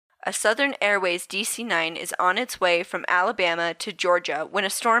A Southern Airways DC-9 is on its way from Alabama to Georgia when a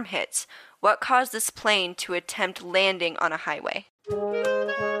storm hits. What caused this plane to attempt landing on a highway?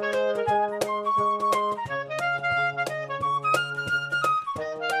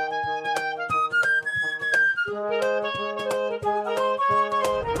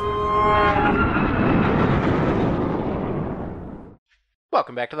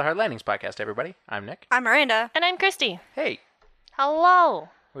 Welcome back to the Hard Landings Podcast, everybody. I'm Nick. I'm Miranda. And I'm Christy. Hey, Hello.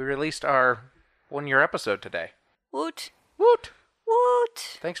 we released our one-year episode today. Woot. Woot!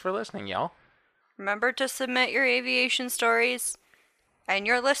 Woot. Thanks for listening, y'all. Remember to submit your aviation stories and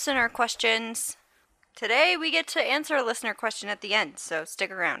your listener questions. Today we get to answer a listener question at the end, so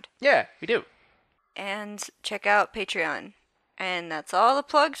stick around. Yeah, we do. And check out Patreon. And that's all the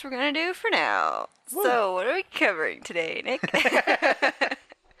plugs we're going to do for now. Woo. So what are we covering today, Nick?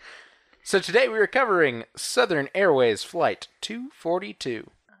 So today we are covering Southern Airways Flight 242.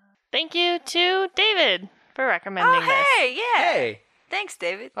 Thank you to David for recommending this. Hey, yeah. Hey! Thanks,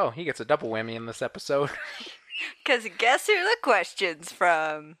 David. Oh, he gets a double whammy in this episode. Because guess who the question's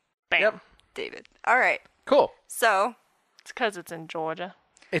from? Bam. Yep. David. All right. Cool. So. It's because it's in Georgia.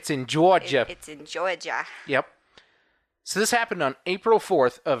 It's in Georgia. It's in Georgia. Yep. So this happened on April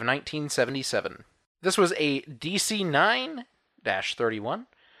 4th of 1977. This was a DC-9-31.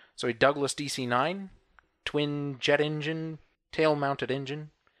 So a Douglas DC-9, twin jet engine, tail-mounted engine,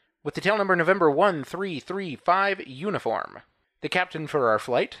 with the tail number November 1335 uniform. The captain for our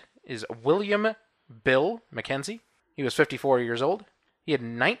flight is William Bill McKenzie. He was 54 years old. He had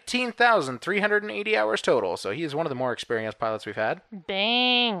 19,380 hours total, so he is one of the more experienced pilots we've had.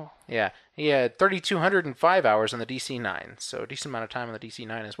 Dang. Yeah, he had 3,205 hours on the DC-9, so a decent amount of time on the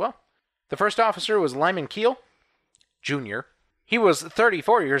DC-9 as well. The first officer was Lyman Keel, Jr., He was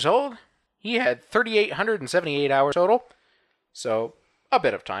 34 years old. He had 3,878 hours total, so a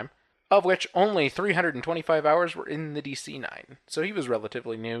bit of time, of which only 325 hours were in the DC-9, so he was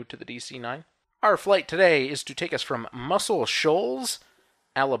relatively new to the DC-9. Our flight today is to take us from Muscle Shoals,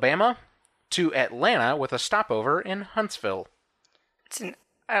 Alabama, to Atlanta with a stopover in Huntsville. It's in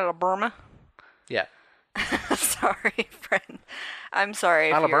Alabama. Yeah. Sorry, friend. I'm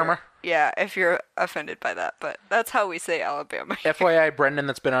sorry. Alabama? If you're offended by that, but that's how we say Alabama. FYI, Brendan,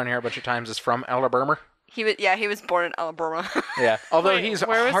 that's been on here a bunch of times, is from Alabama. He was born in Alabama. Yeah, although Wait, he's...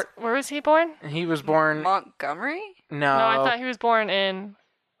 where was he born? He was born... Montgomery? No, I thought he was born in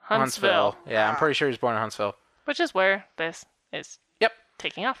Huntsville. Yeah, I'm pretty sure he was born in Huntsville. Which is where this is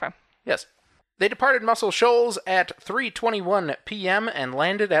taking off from. Yes. They departed Muscle Shoals at 3:21 p.m. and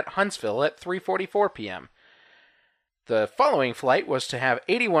landed at Huntsville at 3:44 p.m. The following flight was to have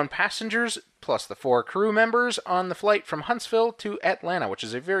 81 passengers plus the 4 crew members on the flight from Huntsville to Atlanta, which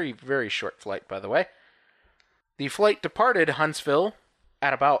is a very, very short flight, by the way. The flight departed Huntsville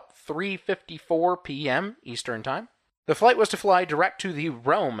at about 3:54 p.m. Eastern Time. The flight was to fly direct to the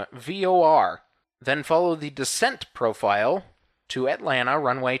Rome VOR, then follow the descent profile to Atlanta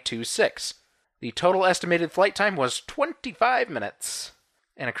runway 26. The total estimated flight time was 25 minutes,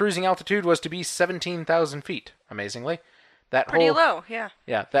 and a cruising altitude was to be 17,000 feet, amazingly. Pretty low, yeah.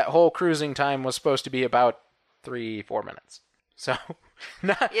 Yeah, that whole cruising time was supposed to be about 3-4 minutes. So,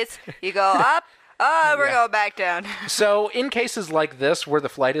 you go up, we're going back down. So, in cases like this, where the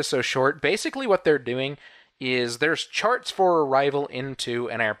flight is so short, basically what they're doing is there's charts for arrival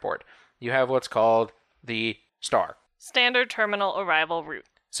into an airport. You have what's called the STAR. Standard Terminal Arrival Route.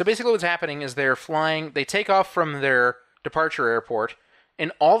 So basically what's happening is they take off from their departure airport,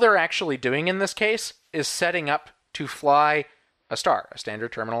 and all they're actually doing in this case is setting up to fly a STAR, a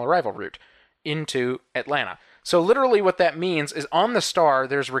Standard Terminal Arrival Route, into Atlanta. So literally what that means is on the STAR,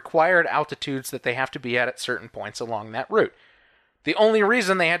 there's required altitudes that they have to be at certain points along that route. The only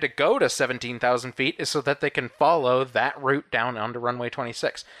reason they had to go to 17,000 feet is so that they can follow that route down onto runway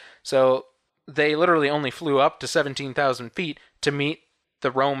 26. So they literally only flew up to 17,000 feet to meet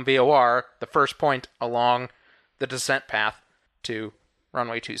the Rome VOR, the first point along the descent path to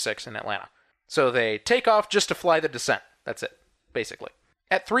runway 26 in Atlanta. So they take off just to fly the descent. That's it, basically.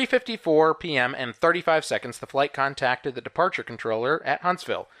 At 3:54 p.m. and 35 seconds, the flight contacted the departure controller at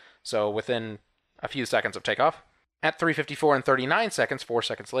Huntsville, so within a few seconds of takeoff. At 3:54 and 39 seconds, 4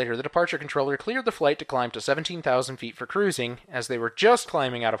 seconds later, the departure controller cleared the flight to climb to 17,000 feet for cruising as they were just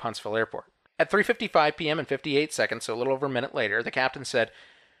climbing out of Huntsville Airport. At 3:55 p.m. and 58 seconds, so a little over a minute later, the captain said,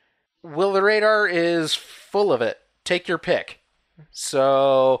 "Well, the radar is full of it. Take your pick."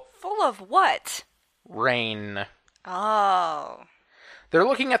 So... Full of what? Rain. Oh. They're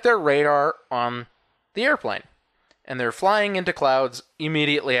looking at their radar on the airplane, and they're flying into clouds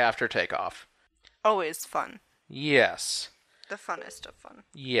immediately after takeoff. Always fun. Yes. The funnest of fun.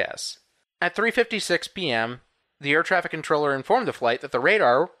 Yes. At 3:56 p.m., the air traffic controller informed the flight that the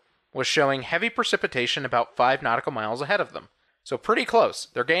radar was showing heavy precipitation about 5 nautical miles ahead of them. So pretty close.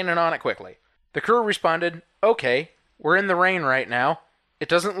 They're gaining on it quickly. The crew responded, "Okay, we're in the rain right now. It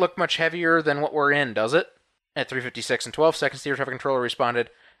doesn't look much heavier than what we're in, does it?" At 3:56 and 12 seconds, the air traffic controller responded,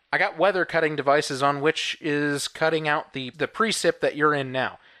 "I got weather cutting devices on which is cutting out the precip that you're in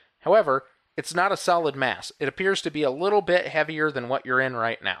now. However, it's not a solid mass. It appears to be a little bit heavier than what you're in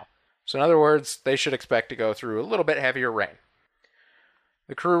right now." So in other words, they should expect to go through a little bit heavier rain.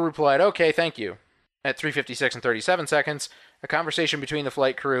 The crew replied, "Okay, thank you." At 3:56 and 37 seconds, a conversation between the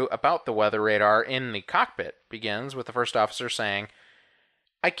flight crew about the weather radar in the cockpit begins with the first officer saying,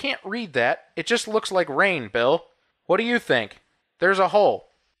 "I can't read that. It just looks like rain, Bill. What do you think? There's a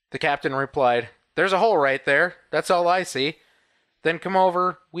hole." The captain replied, "There's a hole right there. That's all I see. Then come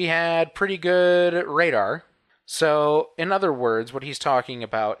over. We had pretty good radar." So, in other words, what he's talking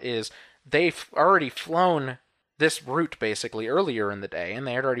about is they've already flown this route basically earlier in the day, and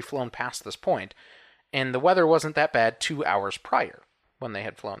they had already flown past this point, and the weather wasn't that bad 2 hours prior when they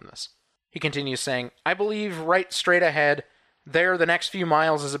had flown this. He continues saying, "I believe right straight ahead, there the next few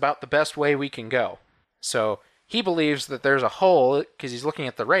miles is about the best way we can go." So, he believes that there's a hole, because he's looking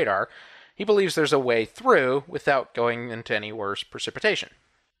at the radar, he believes there's a way through without going into any worse precipitation.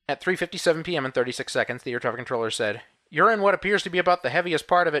 At 3:57 p.m. and 36 seconds, the air traffic controller said, "You're in what appears to be about the heaviest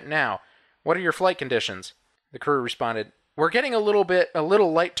part of it now. What are your flight conditions?" The crew responded, "We're getting a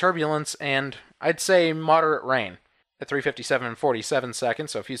little light turbulence and, I'd say, moderate rain." At 3:57 and 47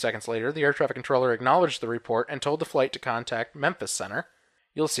 seconds, so a few seconds later, the air traffic controller acknowledged the report and told the flight to contact Memphis Center.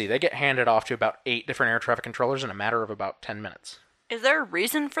 You'll see, they get handed off to about 8 different air traffic controllers in a matter of about 10 minutes. Is there a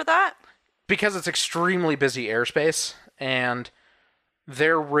reason for that? Because it's extremely busy airspace, and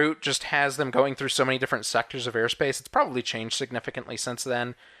their route just has them going through so many different sectors of airspace. It's probably changed significantly since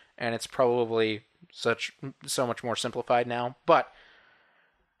then, and it's probably so much more simplified now. But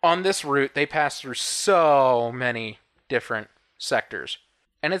on this route, they pass through so many different sectors,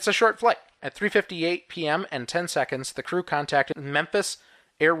 and it's a short flight. At 3:58 p.m. and 10 seconds, the crew contacted Memphis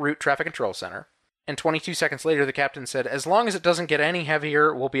Air Route Traffic Control Center, and 22 seconds later, the captain said, "As long as it doesn't get any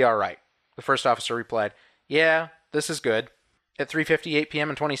heavier, we'll be all right." The first officer replied, "Yeah, this is good." At 3:58 p.m.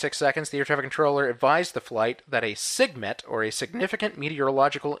 and 26 seconds, the air traffic controller advised the flight that a SIGMET, or a significant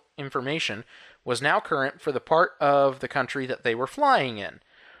meteorological information, was now current for the part of the country that they were flying in.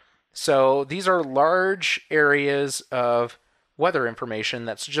 So these are large areas of weather information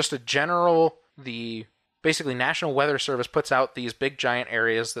that's just a general, basically National Weather Service puts out these big giant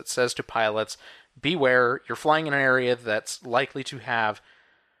areas that says to pilots, beware, you're flying in an area that's likely to have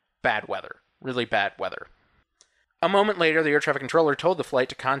bad weather, really bad weather. A moment later, the air traffic controller told the flight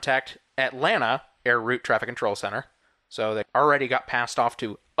to contact Atlanta Air Route Traffic Control Center. So they already got passed off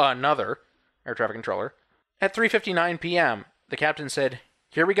to another air traffic controller. At 3:59 p.m., the captain said,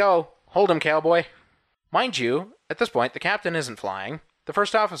 "Here we go. Hold him, cowboy." Mind you, at this point, the captain isn't flying. The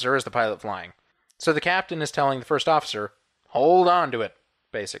first officer is the pilot flying. So the captain is telling the first officer, hold on to it,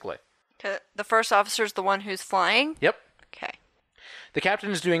 basically. The first officer's the one who's flying? Yep. Okay. The captain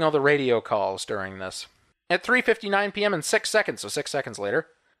is doing all the radio calls during this. At 3:59 p.m. and 6 seconds, so 6 seconds later,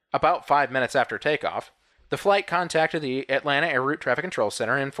 about 5 minutes after takeoff, the flight contacted the Atlanta Air Route Traffic Control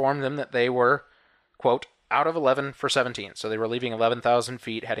Center and informed them that they were, quote, out of 11 for 17. So they were leaving 11,000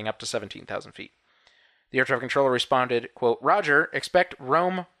 feet, heading up to 17,000 feet. The air traffic controller responded, quote, "Roger, expect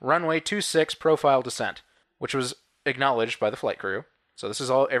Rome runway 26 profile descent," which was acknowledged by the flight crew. So this is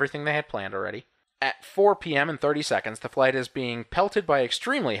everything they had planned already. At 4 p.m. and 30 seconds, the flight is being pelted by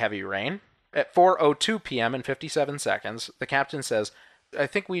extremely heavy rain. At 4:02 p.m. and 57 seconds, the captain says, "I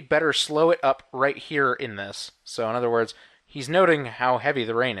think we'd better slow it up right here in this." So in other words, he's noting how heavy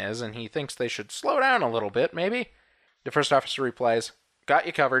the rain is, and he thinks they should slow down a little bit, maybe. The first officer replies, "Got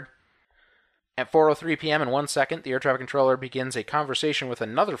you covered." At 4:03 p.m. and 1 second, the air traffic controller begins a conversation with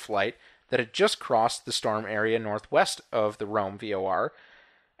another flight that had just crossed the storm area northwest of the Rome VOR,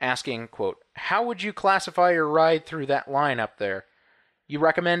 asking, quote, "How would you classify your ride through that line up there? You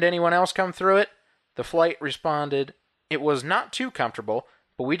recommend anyone else come through it?" The flight responded, "It was not too comfortable,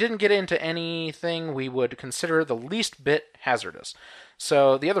 but we didn't get into anything we would consider the least bit hazardous."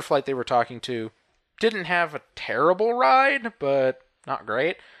 So the other flight they were talking to didn't have a terrible ride, but not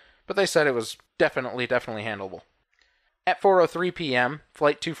great. But they said it was definitely handleable. At 4:03 p.m.,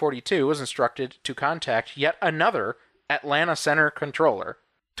 Flight 242 was instructed to contact yet another Atlanta Center controller.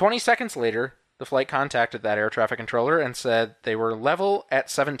 20 seconds later, the flight contacted that air traffic controller and said they were level at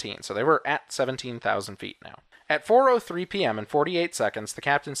 17, so they were at 17,000 feet now. At 4:03 p.m. and 48 seconds, the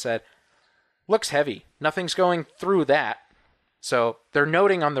captain said, "Looks heavy. Nothing's going through that." So they're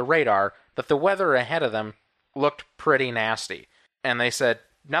noting on the radar that the weather ahead of them looked pretty nasty. And they said,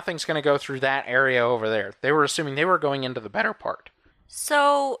 nothing's going to go through that area over there. They were assuming they were going into the better part.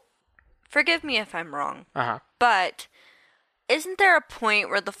 So, forgive me if I'm wrong, but isn't there a point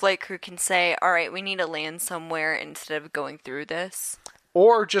where the flight crew can say, all right, we need to land somewhere instead of going through this?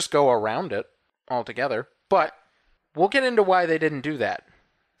 Or just go around it altogether. But we'll get into why they didn't do that.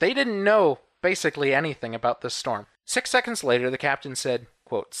 They didn't know basically anything about this storm. 6 seconds later, the captain said,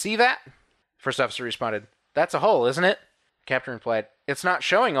 quote, "See that?" First officer responded, "That's a hole, isn't it?" The captain replied, "It's not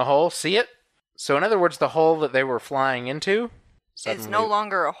showing a hole. See it?" So in other words, the hole that they were flying into It's no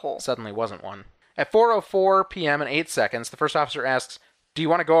longer a hole. suddenly wasn't one. At 4:04 p.m. and 8 seconds, the first officer asks, "Do you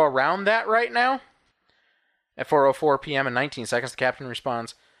want to go around that right now?" At 4:04 p.m. and 19 seconds, the captain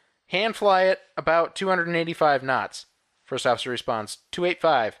responds, "Hand fly it about 285 knots." First officer responds,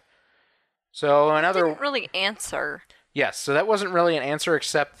 285. So another... Didn't really answer. Yes, so that wasn't really an answer,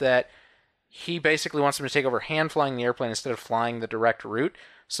 except that he basically wants them to take over hand flying the airplane instead of flying the direct route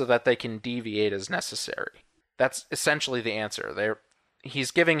so that they can deviate as necessary. That's essentially the answer.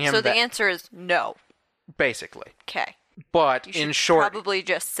 He's giving him So the answer is no. Basically. Okay. But You should in short... probably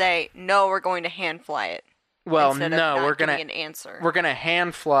just say, no, we're going to hand fly it. Well, instead of no, not we're gonna giving an answer. We're gonna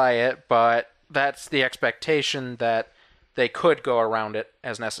hand fly it, but that's the expectation that they could go around it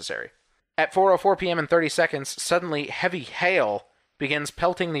as necessary. At 4:04 p.m. and 30 seconds, suddenly heavy hail begins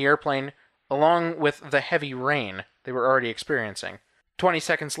pelting the airplane along with the heavy rain they were already experiencing. 20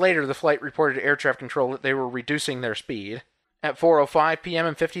 seconds later, the flight reported to air traffic control that they were reducing their speed. At 4:05 p.m.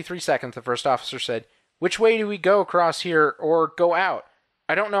 and 53 seconds, the first officer said, "Which way do we go across here or go out?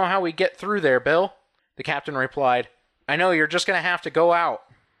 I don't know how we get through there, Bill." The captain replied, "I know, you're just going to have to go out."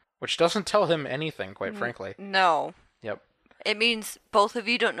 Which doesn't tell him anything, quite frankly. No. Yep. It means both of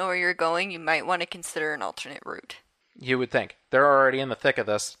you don't know where you're going. You might want to consider an alternate route. You would think. They're already in the thick of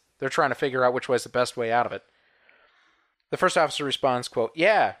this. They're trying to figure out which way's the best way out of it. The first officer responds, quote,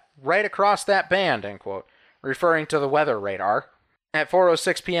 "Yeah, right across that band," end quote, referring to the weather radar. At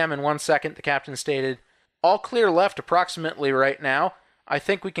 4:06 p.m. and 1 second, the captain stated, "All clear left approximately right now. I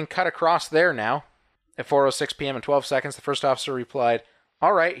think we can cut across there now." At 4:06 p.m. and 12 seconds, the first officer replied,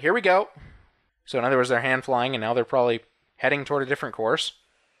 "All right, here we go." So in other words, they're hand flying, and now they're probably heading toward a different course.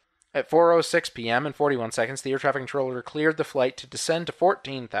 At 4:06 p.m. and 41 seconds, the air traffic controller cleared the flight to descend to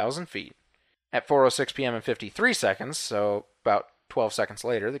 14,000 feet. At 4:06 p.m. and 53 seconds, so about 12 seconds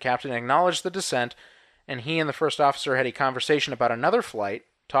later, the captain acknowledged the descent, and he and the first officer had a conversation about another flight,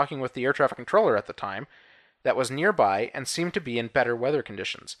 talking with the air traffic controller at the time, that was nearby and seemed to be in better weather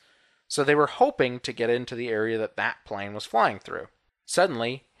conditions. So they were hoping to get into the area that plane was flying through.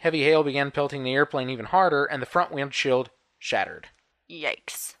 Suddenly, heavy hail began pelting the airplane even harder, and the front windshield shattered.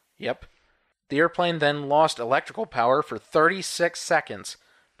 Yikes. Yep. The airplane then lost electrical power for 36 seconds,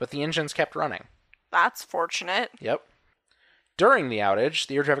 but the engines kept running. That's fortunate. Yep. During the outage,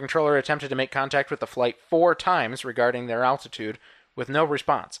 the air traffic controller attempted to make contact with the flight 4 times regarding their altitude, with no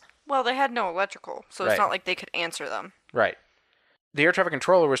response. Well, they had no electrical, so Right. it's not like they could answer them. Right. The air traffic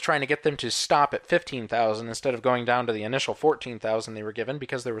controller was trying to get them to stop at 15,000 instead of going down to the initial 14,000 they were given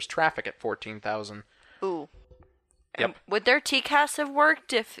because there was traffic at 14,000. Ooh. Yep. Would their TCAS have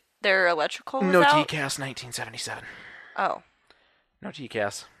worked if their electrical was No out? TCAS 1977. Oh. No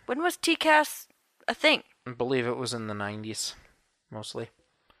TCAS. When was TCAS a thing? I believe it was in the 90s, mostly.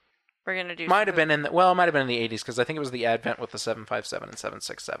 We're going to do Might have been in the, well, it might have been in the 80s because I think it was the advent with the 757 and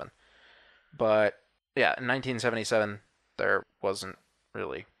 767. But yeah, in 1977 there wasn't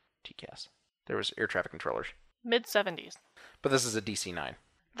really TCAS. There was air traffic controllers. Mid-70s. But this is a DC-9.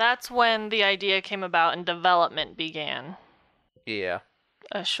 That's when the idea came about and development began. Yeah.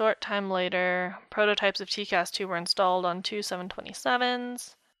 A short time later, prototypes of TCAS-2 were installed on two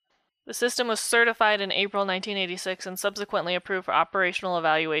 727s. The system was certified in April 1986 and subsequently approved for operational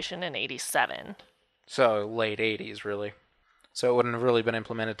evaluation in 87. So late 80s, really. So it wouldn't have really been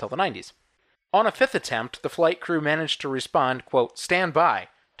implemented till the 90s. On a 5th attempt, the flight crew managed to respond, quote, "Stand by,"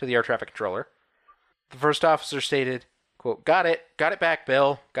 to the air traffic controller. The first officer stated, quote, got it back,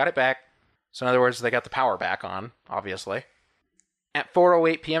 Bill, got it back." So in other words, they got the power back on, obviously. At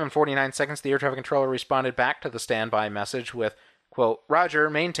 4:08 p.m. and 49 seconds, the air traffic controller responded back to the standby message with, quote, "Roger,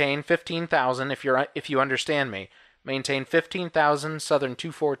 maintain 15,000 if you understand me. Maintain 15,000 Southern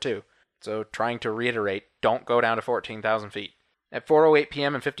 242. So trying to reiterate, don't go down to 14,000 feet. At 4:08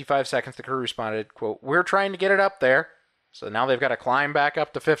 p.m. and 55 seconds, the crew responded, quote, "We're trying to get it up there." So now they've got to climb back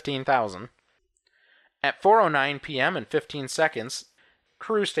up to 15,000. At 4:09 p.m. and 15 seconds,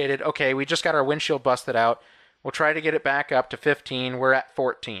 crew stated, "Okay, we just got our windshield busted out. We'll try to get it back up to 15. We're at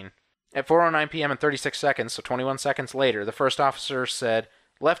 14." At 4:09 p.m. and 36 seconds, so 21 seconds later, the first officer said,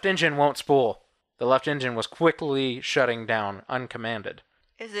 "Left engine won't spool." The left engine was quickly shutting down, uncommanded.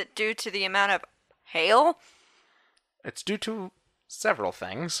 Is it due to the amount of hail? It's due to several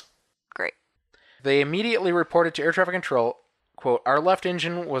things. Great. They immediately reported to air traffic control, quote, "Our left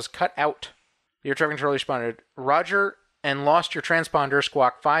engine was cut out." The air traffic controller responded, "Roger, and lost your transponder,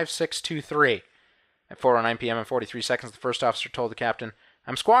 squawk 5623. At 4:09 p.m. and 43 seconds, the first officer told the captain,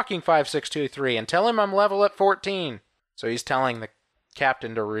 "I'm squawking 5623, and tell him I'm level at 14. So he's telling the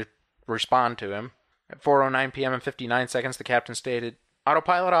captain to respond to him. At 4:09 p.m. and 59 seconds, the captain stated,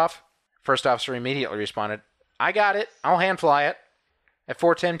 "Autopilot off." First officer immediately responded, "I got it. I'll hand fly it." At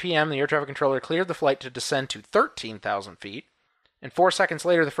 4:10 p.m., the air traffic controller cleared the flight to descend to 13,000 feet. And 4 seconds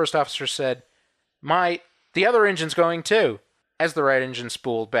later, the first officer said, "The other engine's going too," as the right engine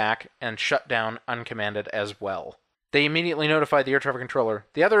spooled back and shut down uncommanded as well. They immediately notified the air traffic controller,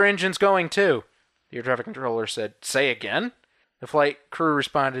 "The other engine's going too." The air traffic controller said, "Say again?" The flight crew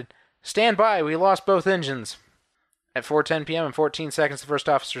responded, "Stand by, we lost both engines." At 4:10 p.m. and 14 seconds, the first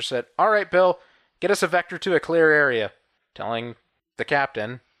officer said, "All right, Bill, get us a vector to a clear area," telling the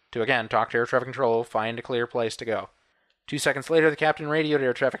captain to again talk to air traffic control, find a clear place to go. 2 seconds later, the captain radioed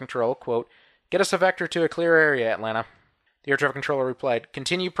air traffic control, quote, "Get us a vector to a clear area, Atlanta." The air traffic controller replied,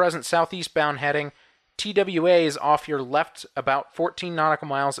 "Continue present southeastbound heading. TWA is off your left about 14 nautical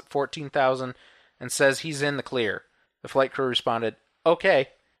miles at 14,000 and says he's in the clear." The flight crew responded, "Okay."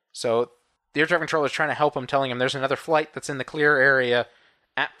 So the air traffic controller is trying to help him, telling him there's another flight that's in the clear area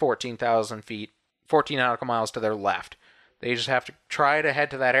at 14,000 feet, 14 nautical miles to their left. They just have to try to head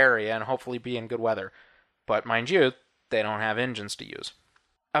to that area and hopefully be in good weather. But mind you, they don't have engines to use.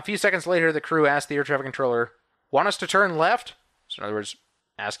 A few seconds later, the crew asked the air traffic controller, "Want us to turn left?" So in other words,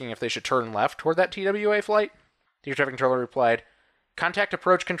 asking if they should turn left toward that TWA flight. The air traffic controller replied, "Contact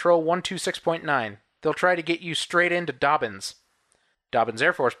approach control 126.9. They'll try to get you straight into Dobbins." Dobbins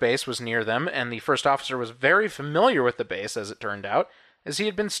Air Force Base was near them, and the first officer was very familiar with the base, as it turned out, as he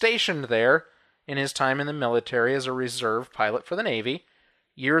had been stationed there in his time in the military as a reserve pilot for the Navy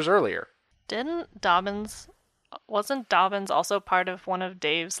years earlier. Wasn't Dobbins also part of one of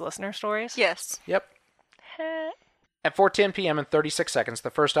Dave's listener stories? Yes. Yep. At 4:10 p.m. and 36 seconds, the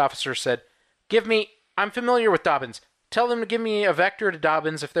first officer said, "I'm familiar with Dobbins. Tell them to give me a vector to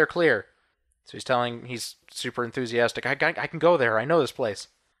Dobbins if they're clear." So he's super enthusiastic. I can go there. I know this place."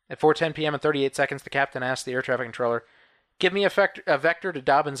 At 4:10 p.m. and 38 seconds, the captain asked the air traffic controller, "Give me a vector to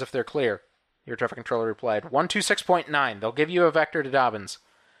Dobbins if they're clear." The air traffic controller replied, 126.9. They'll give you a vector to Dobbins.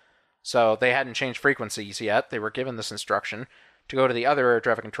 So they hadn't changed frequencies yet. They were given this instruction to go to the other air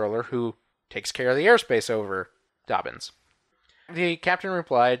traffic controller who takes care of the airspace over Dobbins. The captain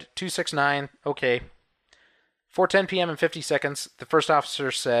replied, 269, okay. 4:10 p.m. and 50 seconds, the first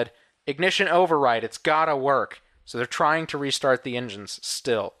officer said, "Ignition override, it's gotta work." So they're trying to restart the engines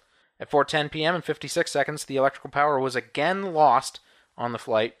still. At 4:10 p.m. and 56 seconds, the electrical power was again lost on the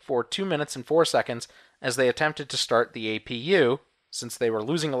flight for 2 minutes and 4 seconds as they attempted to start the APU, since they were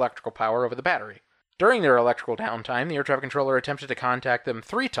losing electrical power over the battery. During their electrical downtime, the air traffic controller attempted to contact them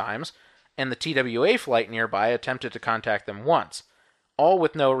 3 times, and the TWA flight nearby attempted to contact them once, all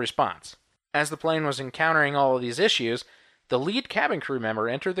with no response. As the plane was encountering all of these issues, the lead cabin crew member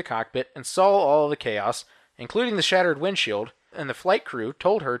entered the cockpit and saw all of the chaos, including the shattered windshield, and the flight crew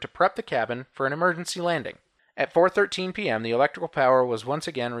told her to prep the cabin for an emergency landing. At 4:13 p.m., the electrical power was once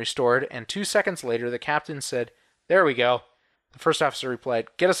again restored, and 2 seconds later, the captain said, "There we go." The first officer replied,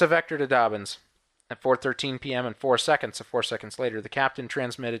 "Get us a vector to Dobbins." At 4:13 p.m. and 4 seconds, 4 seconds later, the captain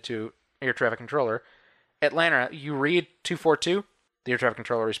transmitted to air traffic controller, "Atlanta, you read 242?" The air traffic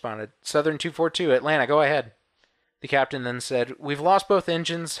controller responded, "Southern 242, Atlanta, go ahead." The captain then said, "We've lost both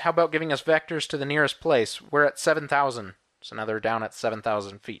engines. How about giving us vectors to the nearest place? We're at 7,000. So now they're down at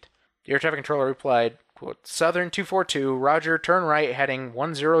 7,000 feet. The air traffic controller replied, quote, "Southern 242, roger, turn right, heading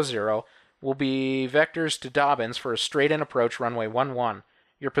 100, will be vectors to Dobbins for a straight-in approach, runway 11.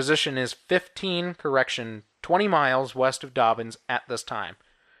 Your position is 20 miles west of Dobbins at this time."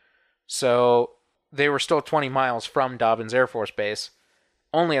 So they were still 20 miles from Dobbins Air Force Base,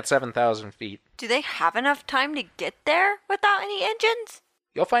 only at 7,000 feet. Do they have enough time to get there without any engines?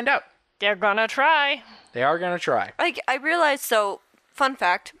 You'll find out. They're gonna try. They are gonna try. I realized, so, fun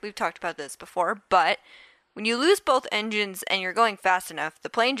fact, we've talked about this before, but when you lose both engines and you're going fast enough, the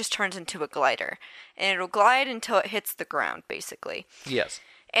plane just turns into a glider. And it'll glide until it hits the ground, basically. Yes.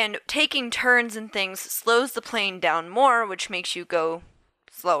 And taking turns and things slows the plane down more, which makes you go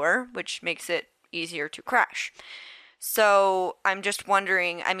slower, which makes it easier to crash. So I'm just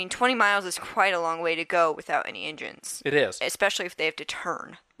wondering, I mean, 20 miles is quite a long way to go without any engines, It is. especially if they have to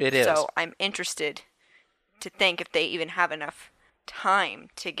turn. It is. So I'm interested to think if they even have enough time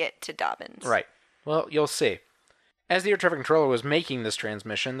to get to Dobbins. Right. Well, you'll see. As the air traffic controller was making this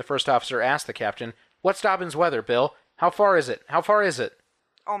transmission, the first officer asked the captain, "What's Dobbins' weather, Bill? How far is it? How far is it?"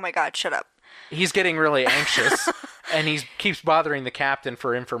 Oh my God, shut up. He's getting really anxious, and he keeps bothering the captain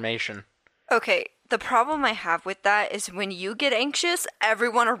for information. Okay, the problem I have with that is when you get anxious,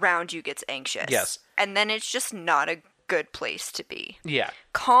 everyone around you gets anxious. Yes. And then it's just not a good place to be. Yeah.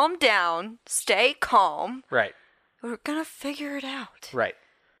 Calm down, stay calm. Right. We're gonna figure it out. Right.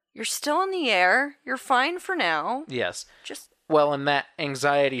 You're still in the air. You're fine for now. Yes. Just Well, and that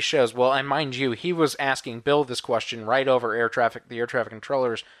anxiety shows. Well, and mind you, he was asking Bill this question right over the air traffic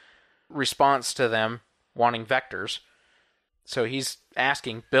controller's response to them wanting vectors. So he's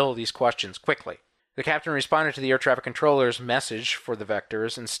asking Bill these questions quickly. The captain responded to the air traffic controller's message for the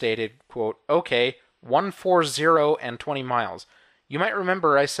vectors and stated, quote, "Okay, 140 and 20 miles. You might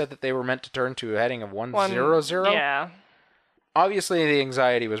remember I said that they were meant to turn to a heading of 100? Yeah. Obviously, the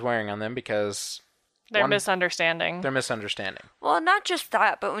anxiety was wearing on them because They're misunderstanding. they're misunderstanding. well, not just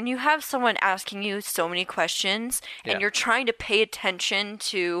that, but when you have someone asking you so many questions and Yeah. you're trying to pay attention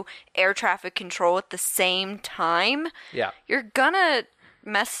to air traffic control at the same time, Yeah, you're gonna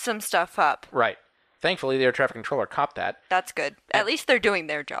mess some stuff up. right. Thankfully, the air traffic controller caught that. That's good. At least they're doing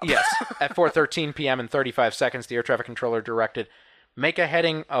their job. Yes. At 4:13 p.m. and 35 seconds, the air traffic controller directed, "Make a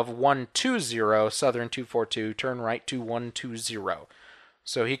heading of 120, Southern 242, turn right to 120.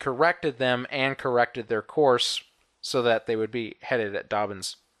 So he corrected them and corrected their course so that they would be headed at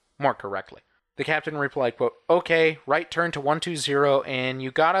Dobbins more correctly. The captain replied, quote, "Okay, right turn to 120, and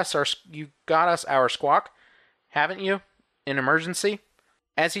you got us our squawk, haven't you? In emergency?"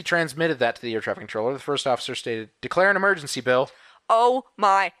 As he transmitted that to the air traffic controller, the first officer stated, "Declare an emergency, Bill." Oh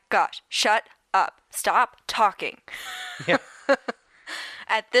my gosh. Shut up. Stop talking. Yeah.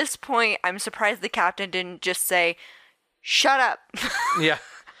 At this point, I'm surprised the captain didn't just say, "Shut up." Yeah.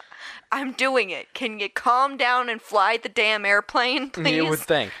 I'm doing it. Can you calm down and fly the damn airplane, please? You would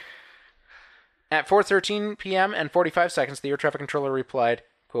think. At 4:13 p.m. and 45 seconds, the air traffic controller replied,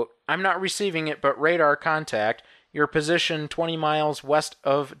 quote, "I'm not receiving it, but radar contact. Your position 20 miles west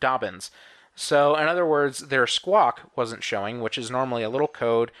of Dobbins." So, in other words, their squawk wasn't showing, which is normally a little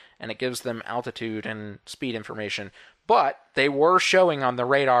code, and it gives them altitude and speed information. But they were showing on the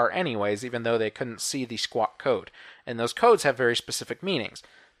radar anyways, even though they couldn't see the squawk code. And those codes have very specific meanings.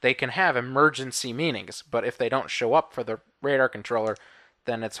 They can have emergency meanings, but if they don't show up for the radar controller,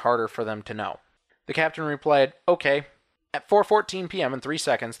 then it's harder for them to know. The captain replied, "Okay." At 4:14 p.m. and 3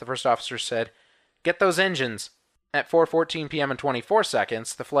 seconds, the first officer said, "Get those engines." At 4:14 p.m. and 24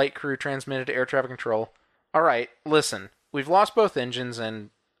 seconds, the flight crew transmitted to air traffic control, "All right, listen, we've lost both engines,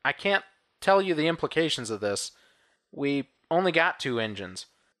 and I can't tell you the implications of this. We only got 2 engines.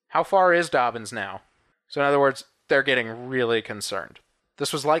 How far is Dobbins now?" So in other words, they're getting really concerned.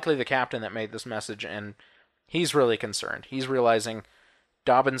 This was likely the captain that made this message, and he's really concerned. He's realizing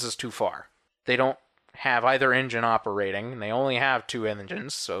Dobbins is too far. They don't have either engine operating, and they only have 2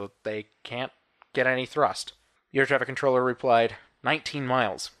 engines, so they can't get any thrust. The air traffic controller replied, 19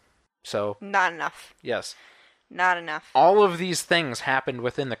 miles. So, Not enough. yes. Not enough. All of these things happened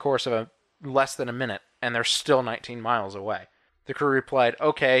within the course of less than a minute, and they're still 19 miles away. The crew replied,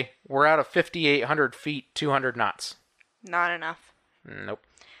 "Okay, we're out of 5,800 feet, 200 knots. Not enough. Nope.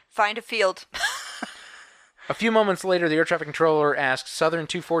 Find a field. A few moments later, the air traffic controller asked, "Southern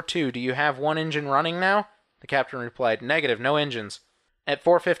 242, do you have 1 engine running now?" The captain replied, "Negative, no engines." At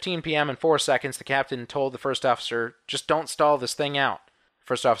 4:15 p.m. and 4 seconds, the captain told the first officer, "Just don't stall this thing out." The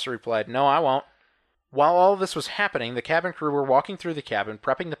first officer replied, "No, I won't." While all this was happening, the cabin crew were walking through the cabin,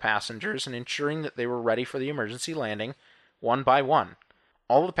 prepping the passengers and ensuring that they were ready for the emergency landing, one by one.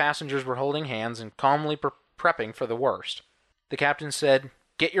 All of the passengers were holding hands and calmly prepping for the worst. The captain said,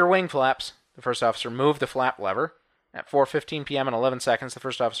 "Get your wing flaps." The first officer moved the flap lever. At 4:15 p.m. and 11 seconds, the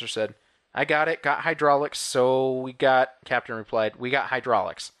first officer said, "I got it, got hydraulics, Captain replied, "We got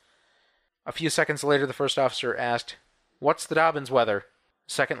hydraulics." A few seconds later, the first officer asked, "What's the Dobbins weather?"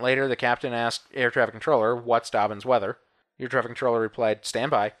 A second later, the captain asked air traffic controller, "What's Dobbins weather?" The air traffic controller replied,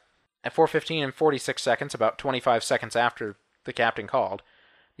 "Stand by." At 4:15 and 46 seconds, about 25 seconds after the captain called,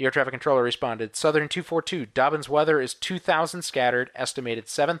 the air traffic controller responded, "Southern 242, Dobbins weather is 2,000 scattered, estimated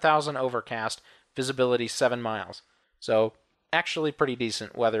 7,000 overcast, visibility 7 miles. So, actually pretty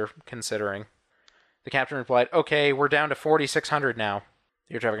decent weather considering. The captain replied, "Okay, we're down to 4,600 now."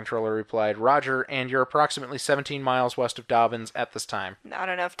 The air traffic controller replied, "Roger, and you're approximately 17 miles west of Dobbins at this time." Not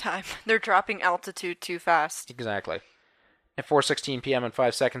enough time. They're dropping altitude too fast. Exactly. At 4:16 p.m. and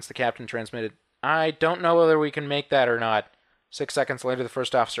 5 seconds, the captain transmitted, "I don't know whether we can make that or not." 6 seconds later, the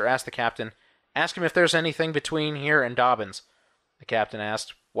first officer asked the captain, "Ask him if there's anything between here and Dobbins." The captain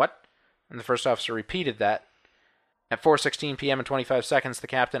asked, "What?" And the first officer repeated that. At 4:16 p.m. and 25 seconds, the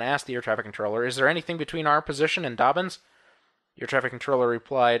captain asked the air traffic controller, "Is there anything between our position and Dobbins?" The air traffic controller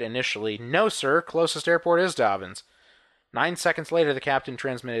replied initially, "No, sir. Closest airport is Dobbins." 9 seconds later, the captain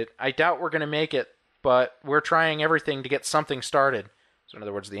transmitted, "I doubt we're going to make it, but we're trying everything to get something started." So in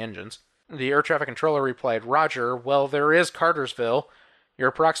other words, the engines. The air traffic controller replied, "Roger. Well, there is Cartersville. You're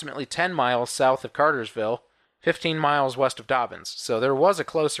approximately 10 miles south of Cartersville, 15 miles west of Dobbins. So there was a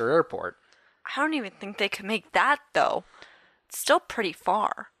closer airport." I don't even think they could make that, though. It's still pretty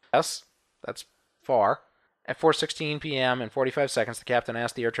far. Yes, that's far. At 4:16 p.m. and 45 seconds, the captain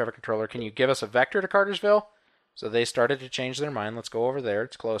asked the air traffic controller, "Can you give us a vector to Cartersville?" So they started to change their mind. "Let's go over there.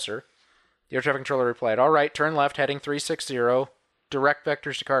 It's closer." The air traffic controller replied, "All right, turn left, heading 360, direct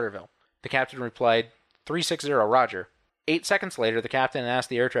vectors to Cartersville." The captain replied, 360, roger." 8 seconds later, the captain asked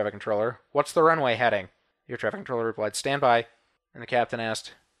the air traffic controller, "What's the runway heading?" The air traffic controller replied, "Stand by." And the captain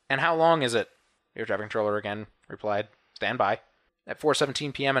asked, "And how long is it?" The air traffic controller again replied, "Stand by." At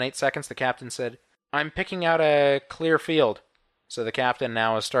 4:17 p.m. and 8 seconds, the captain said, "I'm picking out a clear field." So the captain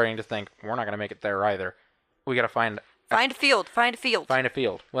now is starting to think, we're not going to make it there either. We got to find a field. Find a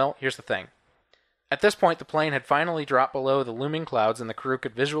field. Well, here's the thing. At this point, the plane had finally dropped below the looming clouds and the crew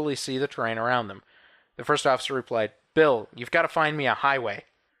could visually see the terrain around them. The first officer replied, "Bill, you've got to find me a highway."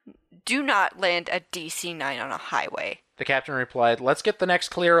 Do not land a DC-9 on a highway. The captain replied, "Let's get the next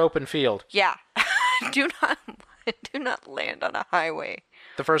clear open field." Yeah. do not land on a highway.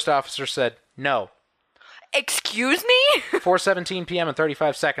 The first officer said, "No." Excuse me? 4:17 p.m. and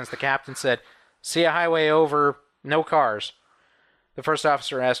 35 seconds, the captain said, "See a highway over, no cars." The first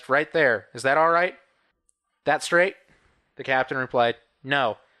officer asked, "Right there, is that all right? That straight?" The captain replied,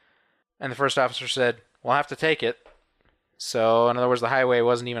 "No." And the first officer said, "We'll have to take it." So, in other words, the highway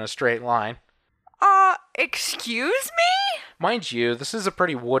wasn't even a straight line. Excuse me? Mind you, this is a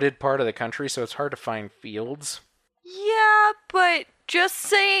pretty wooded part of the country, so it's hard to find fields. Yeah, but just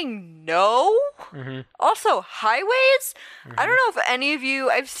saying no? Mm-hmm. Also, highways? Mm-hmm. I don't know if any of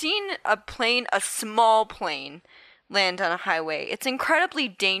you... I've seen a small plane, land on a highway. It's incredibly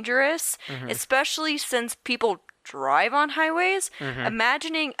dangerous, especially since people drive on highways.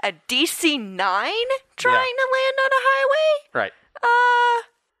 Imagining a DC-9 trying to land on a highway? Right.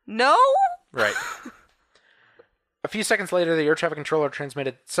 No? Right. A few seconds later, the air traffic controller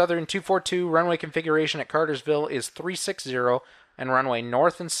transmitted, "Southern 242 runway configuration at Cartersville is 360 and runway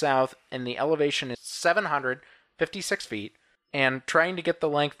north and south, and the elevation is 756 feet, and trying to get the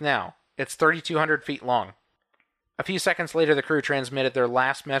length now. It's 3,200 feet long." A few seconds later, the crew transmitted their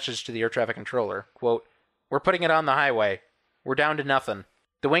last message to the air traffic controller. Quote, "We're putting it on the highway. We're down to nothing."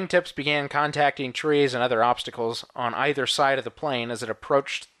 The wingtips began contacting trees and other obstacles on either side of the plane as it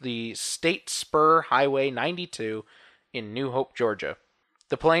approached the State Spur Highway 92 in New Hope, Georgia.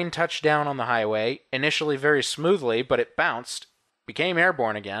 The plane touched down on the highway, initially very smoothly, but it bounced, became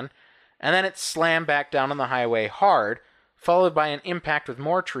airborne again, and then it slammed back down on the highway hard, followed by an impact with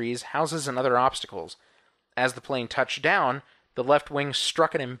more trees, houses, and other obstacles. As the plane touched down, the left wing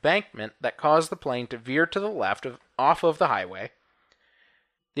struck an embankment that caused the plane to veer to the left off of the highway.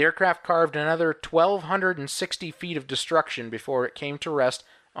 The aircraft carved another 1,260 feet of destruction before it came to rest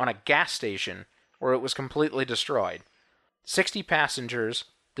on a gas station, where it was completely destroyed. 60 passengers,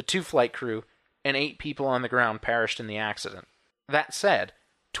 the 2 flight crew, and 8 people on the ground perished in the accident. That said,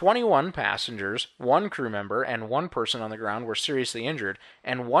 21 passengers, 1 crew member, and 1 person on the ground were seriously injured,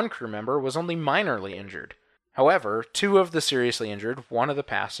 and 1 crew member was only minorly injured. However, 2 of the seriously injured, 1 of the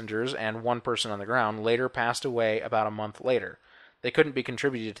passengers, and 1 person on the ground later passed away about a month later. They couldn't be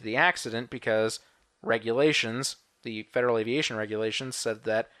contributed to the accident because regulations, the Federal Aviation Regulations, said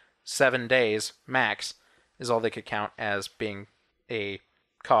that 7 days, max, is all they could count as being a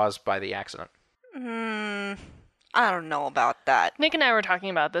cause by the accident. I don't know about that. Nick and I were talking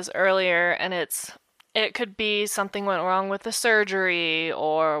about this earlier, and it could be something went wrong with the surgery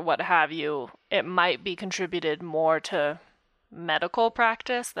or what have you. It might be contributed more to medical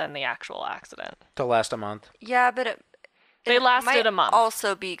practice than the actual accident. To last a month. Yeah, but they lasted a month. Might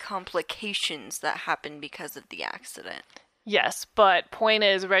also be complications that happen because of the accident. Yes, but point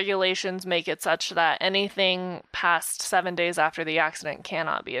is, regulations make it such that anything past 7 days after the accident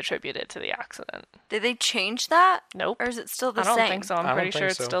cannot be attributed to the accident. Did they change that? Nope. Or is it still the same? I don't think so. I'm pretty sure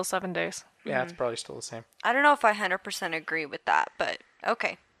it's still 7 days. Yeah, it's probably still the same. I don't know if I 100% agree with that, but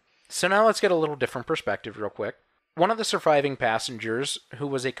okay. So now let's get a little different perspective real quick. One of the surviving passengers, who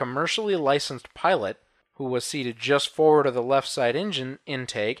was a commercially licensed pilot, who was seated just forward of the left side engine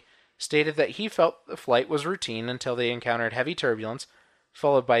intake, stated that he felt the flight was routine until they encountered heavy turbulence,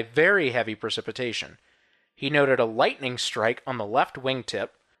 followed by very heavy precipitation. He noted a lightning strike on the left wingtip,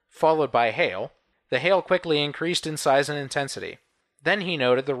 followed by hail. The hail quickly increased in size and intensity. Then he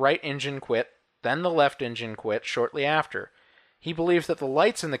noted the right engine quit, then the left engine quit shortly after. He believed that the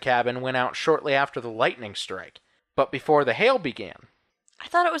lights in the cabin went out shortly after the lightning strike, but before the hail began. I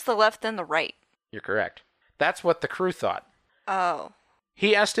thought it was the left and the right. You're correct. That's what the crew thought. Oh.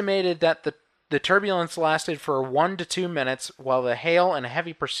 He estimated that the turbulence lasted for 1 to 2 minutes, while the hail and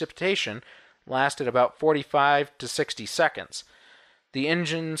heavy precipitation lasted about 45 to 60 seconds. The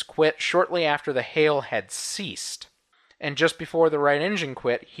engines quit shortly after the hail had ceased. And just before the right engine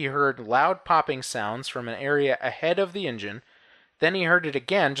quit, he heard loud popping sounds from an area ahead of the engine. Then he heard it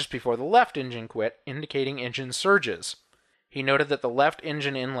again just before the left engine quit, indicating engine surges. He noted that the left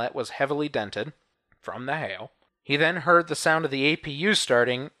engine inlet was heavily dented from the hail. He then heard the sound of the APU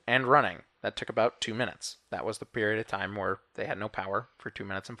starting and running. That took about 2 minutes. That was the period of time where they had no power for 2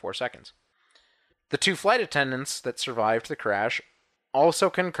 minutes and 4 seconds. The 2 flight attendants that survived the crash also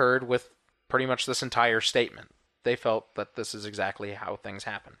concurred with pretty much this entire statement. They felt that this is exactly how things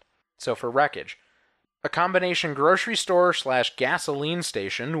happened. So for wreckage, a combination grocery store / gasoline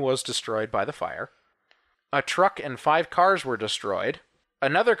station was destroyed by the fire. A truck and 5 cars were destroyed.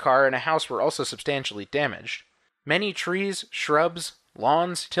 Another car and a house were also substantially damaged. Many trees, shrubs,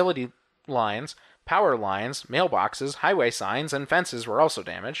 lawns, utility lines, power lines, mailboxes, highway signs, and fences were also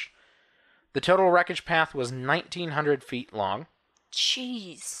damaged. The total wreckage path was 1,900 feet long.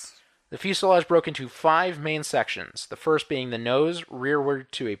 Jeez. The fuselage broke into 5 main sections, the first being the nose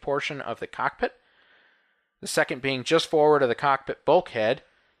rearward to a portion of the cockpit, the second being just forward of the cockpit bulkhead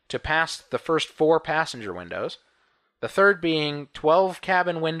to past the first 4 passenger windows, the third being 12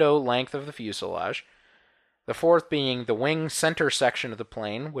 cabin window length of the fuselage, the fourth being the wing center section of the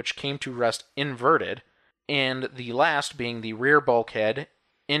plane, which came to rest inverted, and the last being the rear bulkhead,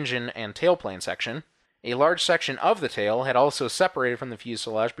 engine, and tailplane section. A large section of the tail had also separated from the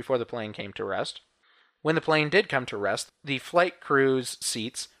fuselage before the plane came to rest. When the plane did come to rest, the flight crew's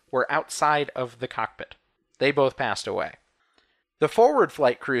seats were outside of the cockpit. They both passed away. The forward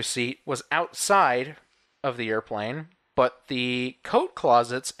flight crew seat was outside of the airplane, but the coat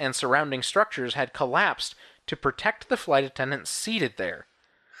closets and surrounding structures had collapsed to protect the flight attendants seated there.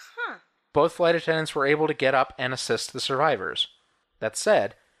 Both flight attendants were able to get up and assist the survivors. That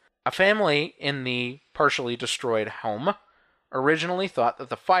said, a family in the partially destroyed home originally thought that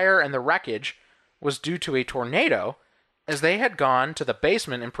the fire and the wreckage was due to a tornado, as they had gone to the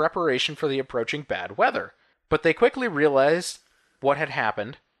basement in preparation for the approaching bad weather. But they quickly realized what had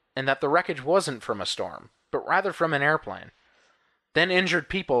happened, and that the wreckage wasn't from a storm, but rather from an airplane. Then injured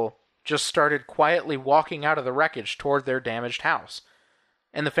people just started quietly walking out of the wreckage toward their damaged house,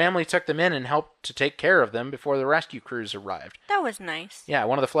 and the family took them in and helped to take care of them before the rescue crews arrived. That was nice. Yeah,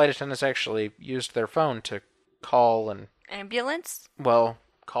 one of the flight attendants actually used their phone to call and... Ambulance? Well,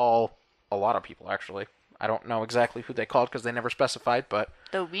 call a lot of people, actually. I don't know exactly who they called because they never specified, but...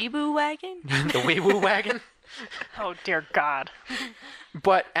 The Weeboo wagon? The Weeboo wagon? Oh, dear God.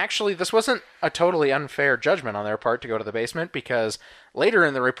 But actually, this wasn't a totally unfair judgment on their part to go to the basement, because later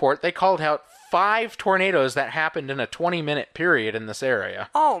in the report, they called out 5 tornadoes that happened in a 20-minute period in this area.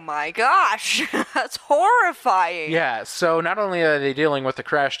 Oh my gosh, that's horrifying. Yeah, so not only are they dealing with the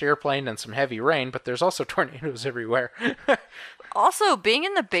crashed airplane and some heavy rain, but there's also tornadoes everywhere. Also, being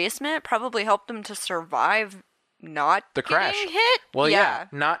in the basement probably helped them to survive not the crash. Getting hit. Well, yeah,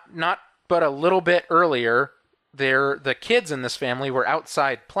 not but a little bit earlier, the kids in this family were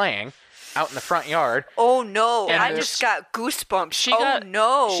outside playing, out in the front yard. Oh no, And I just got goosebumps.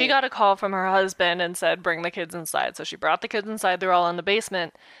 No. She got a call from her husband and said, bring the kids inside. So she brought the kids inside. They're all in the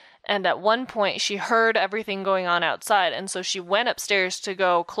basement. And at one point, she heard everything going on outside. And so she went upstairs to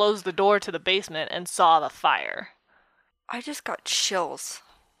go close the door to the basement and saw the fire. I just got chills.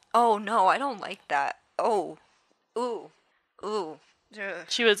 Oh no, I don't like that. Oh. Ooh. Ooh. Ugh.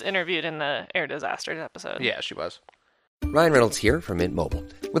 She was interviewed in the air disasters episode. Yeah, she was. Ryan Reynolds here from Mint Mobile.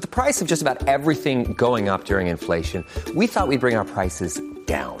 With the price of just about everything going up during inflation, we thought we'd bring our prices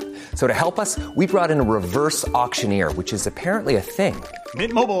down. So to help us, we brought in a reverse auctioneer, which is apparently a thing.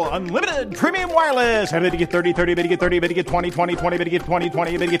 Mint Mobile Unlimited Premium Wireless. How to get 30, 30, bit to get 30, bit to get 20, 20, 20, bit to get 20,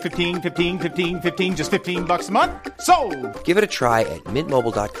 20, bit to get 15, 15, 15, 15, just $15 a month? Sold! Give it a try at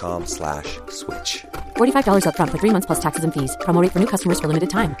mintmobile.com/switch. $45 up front for 3 months plus taxes and fees. Promo rate for new customers for limited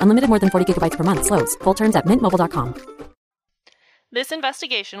time. Unlimited more than 40 gigabytes per month. Slows full terms at mintmobile.com. This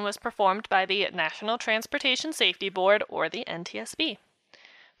investigation was performed by the National Transportation Safety Board, or the NTSB.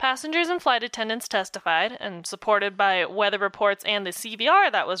 Passengers and flight attendants testified, and supported by weather reports and the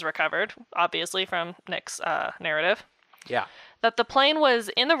CVR that was recovered, obviously from Nick's narrative, Yeah. that the plane was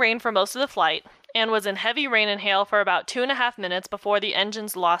in the rain for most of the flight and was in heavy rain and hail for about 2.5 minutes before the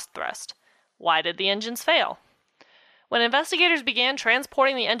engines lost thrust. Why did the engines fail? When investigators began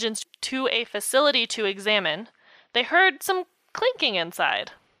transporting the engines to a facility to examine, they heard some clinking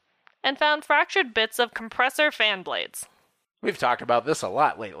inside and found fractured bits of compressor fan blades. We've talked about this a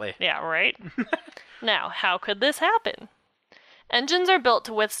lot lately. Yeah, right? Now, how could this happen? Engines are built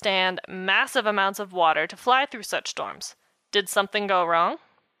to withstand massive amounts of water to fly through such storms. Did something go wrong?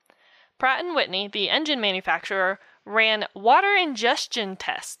 Pratt & Whitney, the engine manufacturer, ran water ingestion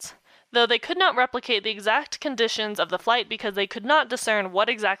tests, though they could not replicate the exact conditions of the flight because they could not discern what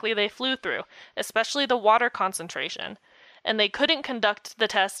exactly they flew through, especially the water concentration, and they couldn't conduct the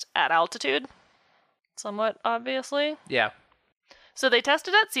test at altitude. Somewhat obviously. Yeah. So they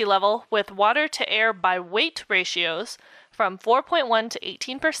tested at sea level with water to air by weight ratios from 4.1 to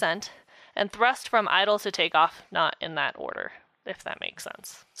 18% and thrust from idle to takeoff, not in that order, if that makes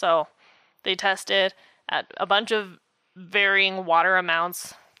sense. So they tested at a bunch of varying water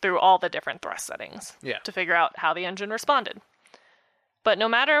amounts through all the different thrust settings to figure out how the engine responded. But no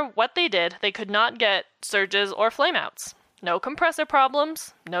matter what they did, they could not get surges or flameouts. No compressor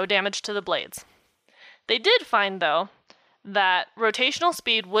problems, no damage to the blades. They did find, though, that rotational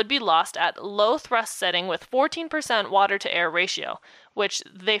speed would be lost at low thrust setting with 14% water-to-air ratio, which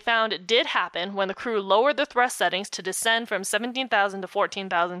they found did happen when the crew lowered the thrust settings to descend from 17,000 to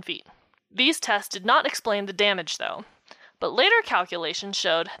 14,000 feet. These tests did not explain the damage, though, but later calculations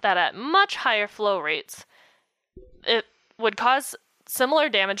showed that at much higher flow rates, it would cause similar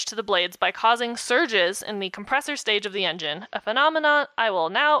damage to the blades by causing surges in the compressor stage of the engine, a phenomenon I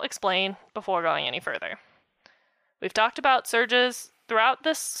will now explain before going any further. We've talked about surges throughout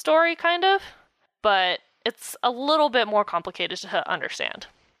this story, kind of, but it's a little bit more complicated to understand.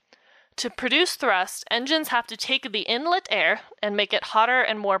 To produce thrust, engines have to take the inlet air and make it hotter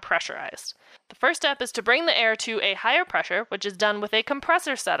and more pressurized. The first step is to bring the air to a higher pressure, which is done with a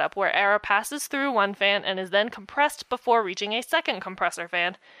compressor setup where air passes through one fan and is then compressed before reaching a second compressor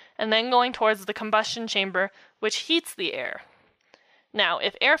fan, and then going towards the combustion chamber, which heats the air. Now,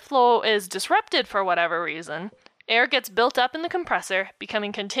 if airflow is disrupted for whatever reason, air gets built up in the compressor,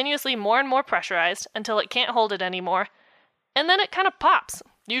 becoming continuously more and more pressurized until it can't hold it anymore, and then it kind of pops,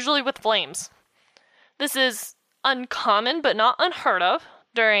 usually with flames. This is uncommon but not unheard of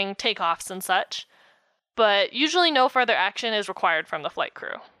during takeoffs and such, but usually no further action is required from the flight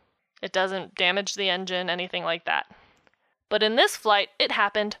crew. It doesn't damage the engine, anything like that. But in this flight, it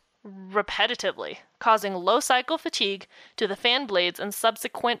happened repetitively, causing low cycle fatigue to the fan blades and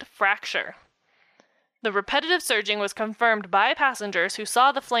subsequent fracture. The repetitive surging was confirmed by passengers who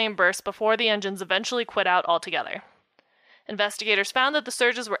saw the flame burst before the engines eventually quit out altogether. Investigators found that the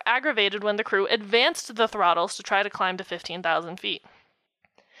surges were aggravated when the crew advanced the throttles to try to climb to 15,000 feet.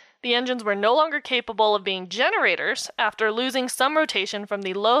 The engines were no longer capable of being generators after losing some rotation from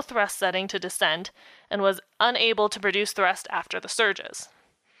the low thrust setting to descend, and was unable to produce thrust after the surges.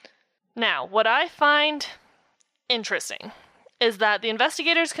 Now, what I find interesting is that the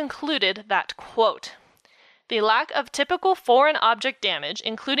investigators concluded that, quote, the lack of typical foreign object damage,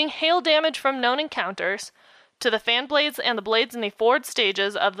 including hail damage from known encounters, to the fan blades and the blades in the forward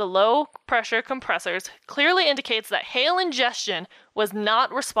stages of the low-pressure compressors clearly indicates that hail ingestion was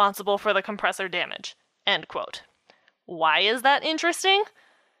not responsible for the compressor damage. End quote. Why is that interesting?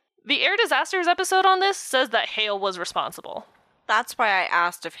 The Air Disasters episode on this says that hail was responsible. That's why I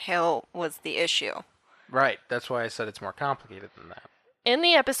asked if hail was the issue. Right. That's why I said it's more complicated than that. In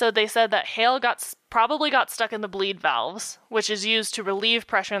the episode, they said that hail probably got stuck in the bleed valves, which is used to relieve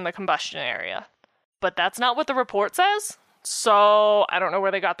pressure in the combustion area. But that's not what the report says, so I don't know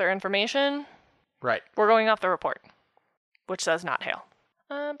where they got their information. Right. We're going off the report, which says not hail.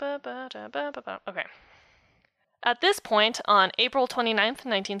 Okay. At this point, on April 29th,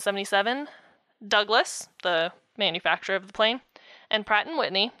 1977, Douglas, the manufacturer of the plane, and Pratt &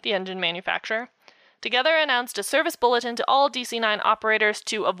 Whitney, the engine manufacturer, together announced a service bulletin to all DC-9 operators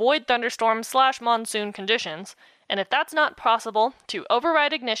to avoid thunderstorm/monsoon conditions, and if that's not possible, to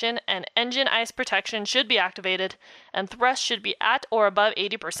override ignition and engine ice protection should be activated, and thrust should be at or above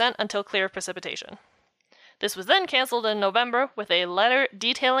 80% until clear of precipitation. This was then canceled in November with a letter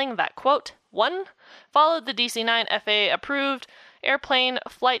detailing that, quote, 1. Followed the DC-9 FAA-approved airplane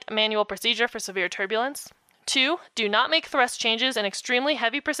flight manual procedure for severe turbulence. 2. Do not make thrust changes in extremely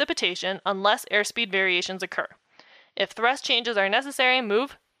heavy precipitation unless airspeed variations occur. If thrust changes are necessary,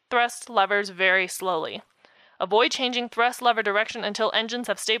 move thrust levers very slowly. Avoid changing thrust lever direction until engines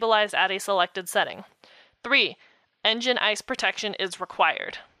have stabilized at a selected setting. 3. Engine ice protection is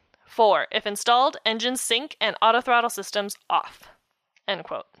required. 4. If installed, engine sync and autothrottle systems off. End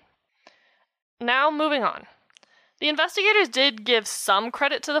quote. Now, moving on. The investigators did give some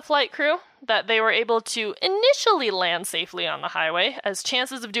credit to the flight crew, that they were able to initially land safely on the highway, as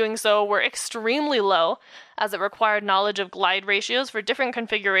chances of doing so were extremely low, as it required knowledge of glide ratios for different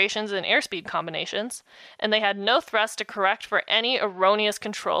configurations and airspeed combinations, and they had no thrust to correct for any erroneous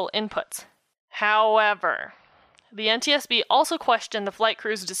control inputs. However, the NTSB also questioned the flight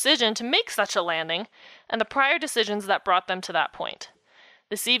crew's decision to make such a landing, and the prior decisions that brought them to that point.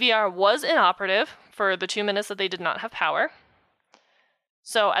 The CVR was inoperative for the 2 minutes that they did not have power.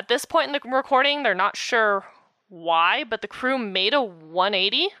 So at this point in the recording, they're not sure why, but the crew made a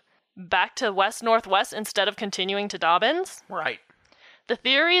 180 back to west-northwest instead of continuing to Dobbins. Right. The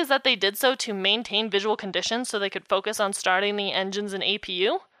theory is that they did so to maintain visual conditions so they could focus on starting the engines and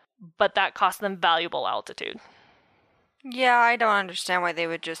APU, but that cost them valuable altitude. Yeah, I don't understand why they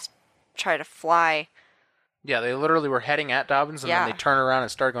would just try to fly. Yeah, they literally were heading at Dobbins, and then they turn around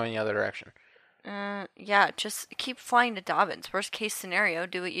and start going the other direction. Yeah, just keep flying to Dobbins. Worst case scenario,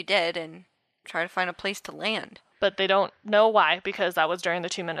 do what you did and try to find a place to land. But they don't know why, because that was during the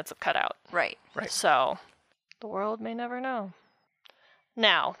 2 minutes of cutout. Right. So, the world may never know.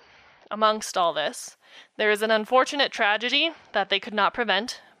 Now, amongst all this, there is an unfortunate tragedy that they could not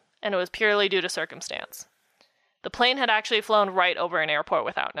prevent, and it was purely due to circumstance. The plane had actually flown right over an airport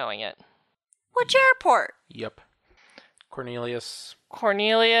without knowing it. Which airport? Yep. Cornelius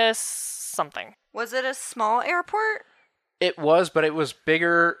something. Was it a small airport? It was, but it was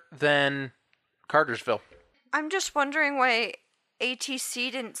bigger than Cartersville. I'm just wondering why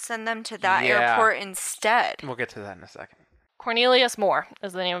ATC didn't send them to that airport instead. We'll get to that in a second. Cornelius Moore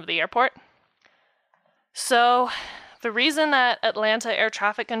is the name of the airport. So, the reason that Atlanta Air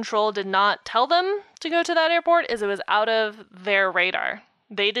Traffic Control did not tell them to go to that airport is it was out of their radar.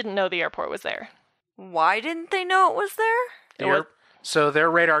 They didn't know the airport was there. Why didn't they know it was there? So their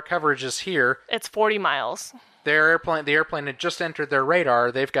radar coverage is here. It's 40 miles. The airplane had just entered their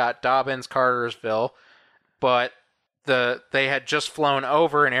radar. They've got Dobbins, Cartersville, but they had just flown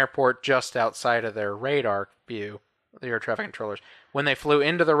over an airport just outside of their radar view, the air traffic controllers. When they flew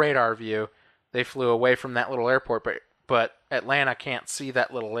into the radar view, they flew away from that little airport, but Atlanta can't see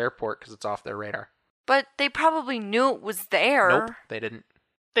that little airport because it's off their radar. But they probably knew it was there. Nope, they didn't.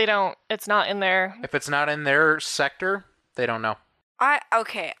 They don't. It's not in there. If it's not in their sector, they don't know. I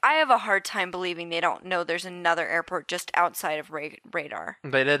have a hard time believing they don't know there's another airport just outside of radar.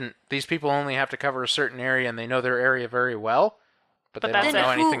 They didn't. These people only have to cover a certain area, and they know their area very well, but they don't know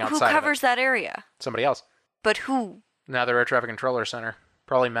anything outside of it. Who covers that area? Somebody else. But who? Another air traffic controller center.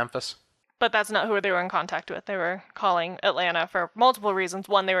 Probably Memphis. But that's not who they were in contact with. They were calling Atlanta for multiple reasons.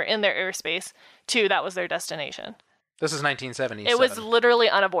 One, they were in their airspace. Two, that was their destination. This is 1977. It was literally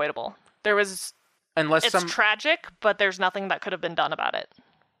unavoidable. It's Unless tragic, but there's nothing that could have been done about it.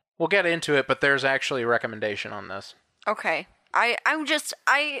 We'll get into it, but there's actually a recommendation on this. Okay. I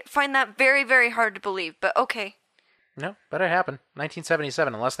find that very, very hard to believe, but okay. No, but it happened.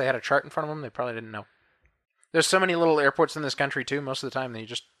 1977. Unless they had a chart in front of them, they probably didn't know. There's so many little airports in this country, too, most of the time, that you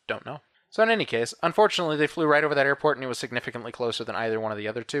just don't know. So in any case, unfortunately, they flew right over that airport, and it was significantly closer than either one of the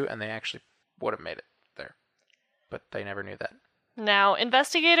other two, and they actually would have made it there. But they never knew that. Now,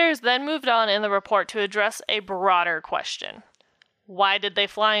 investigators then moved on in the report to address a broader question. Why did they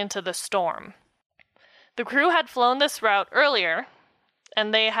fly into the storm? The crew had flown this route earlier,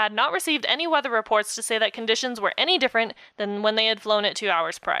 and they had not received any weather reports to say that conditions were any different than when they had flown it 2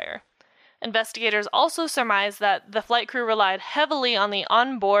 hours prior. Investigators also surmised that the flight crew relied heavily on the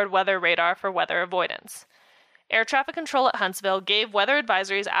onboard weather radar for weather avoidance. Air traffic control at Huntsville gave weather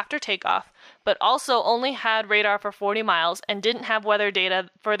advisories after takeoff, but also only had radar for 40 miles and didn't have weather data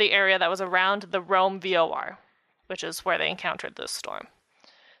for the area that was around the Rome VOR, which is where they encountered this storm.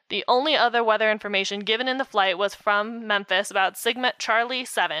 The only other weather information given in the flight was from Memphis about SIGMET Charlie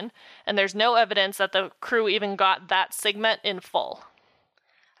 7, and there's no evidence that the crew even got that SIGMET in full.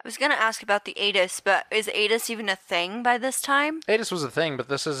 I was going to ask about the ATIS, but is ATIS even a thing by this time? ATIS was a thing, but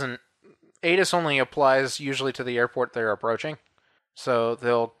this isn't. ATIS only applies usually to the airport they're approaching. So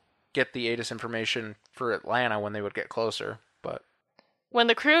they'll get the ATIS information for Atlanta when they would get closer. But when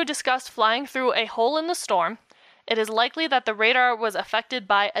the crew discussed flying through a hole in the storm, it is likely that the radar was affected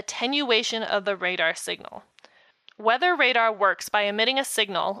by attenuation of the radar signal. Weather radar works by emitting a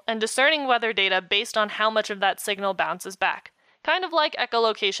signal and discerning weather data based on how much of that signal bounces back, kind of like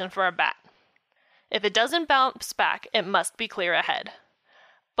echolocation for a bat. If it doesn't bounce back, it must be clear ahead.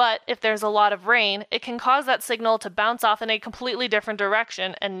 But if there's a lot of rain, it can cause that signal to bounce off in a completely different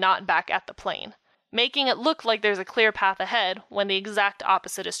direction and not back at the plane, making it look like there's a clear path ahead when the exact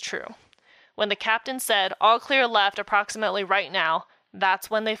opposite is true. When the captain said, "All clear left approximately right now," that's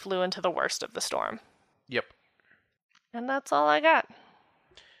when they flew into the worst of the storm. Yep. And that's all I got.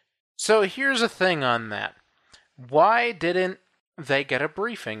 So here's a thing on that. Why didn't they get a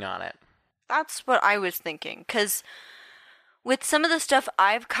briefing on it? That's what I was thinking, because with some of the stuff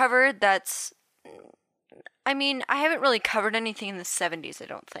I've covered, I haven't really covered anything in the 70s, I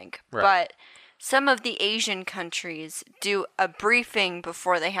don't think. Right. But some of the Asian countries do a briefing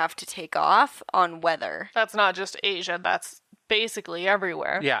before they have to take off on weather. That's not just Asia, that's basically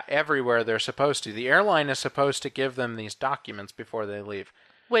everywhere. Yeah, everywhere they're supposed to. The airline is supposed to give them these documents before they leave.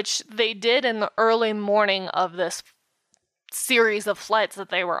 Which they did in the early morning of this series of flights that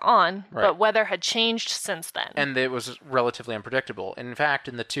they were on, Right. but weather had changed since then. And it was relatively unpredictable. In fact,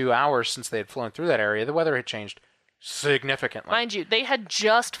 in the 2 hours since they had flown through that area, the weather had changed significantly. Mind you, they had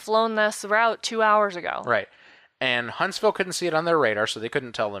just flown this route 2 hours ago. Right. And Huntsville couldn't see it on their radar, so they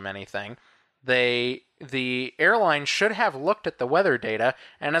couldn't tell them anything. The airline should have looked at the weather data,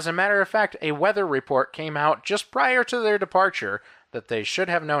 and as a matter of fact, a weather report came out just prior to their departure that they should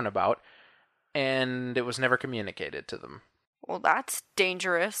have known about, and it was never communicated to them. Well, that's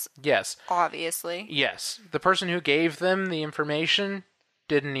dangerous, Yes. obviously. Yes. The person who gave them the information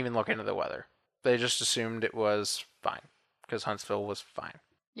didn't even look into the weather. They just assumed it was fine, because Huntsville was fine.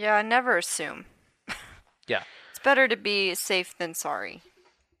 Yeah, never assume. Yeah. It's better to be safe than sorry.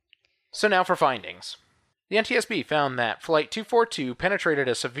 So now for findings. The NTSB found that Flight 242 penetrated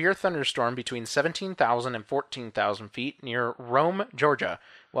a severe thunderstorm between 17,000 and 14,000 feet near Rome, Georgia,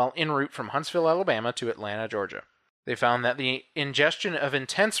 while en route from Huntsville, Alabama to Atlanta, Georgia. They found that the ingestion of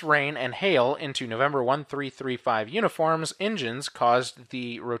intense rain and hail into November 1335 uniforms engines caused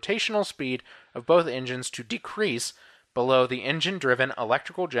the rotational speed of both engines to decrease below the engine-driven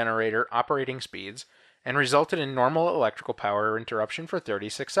electrical generator operating speeds and resulted in normal electrical power interruption for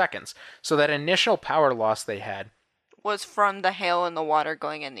 36 seconds. So that initial power loss they had Was from the hail and the water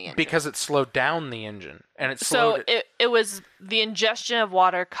going in the engine. because it slowed down the engine, and it So slowed it was the ingestion of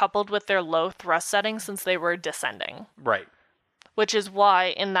water coupled with their low thrust settings since they were descending. right. Which is why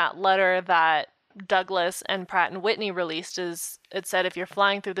in that letter that Douglas and Pratt and Whitney released it said if you're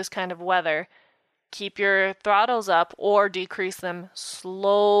flying through this kind of weather, keep your throttles up or decrease them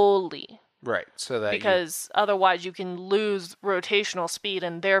slowly. Right, so that Because otherwise you can lose rotational speed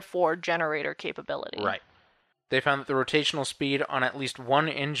and therefore generator capability. right. They found that the rotational speed on at least one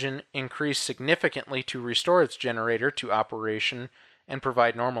engine increased significantly to restore its generator to operation and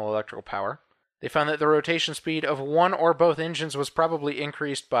provide normal electrical power. They found that the rotation speed of one or both engines was probably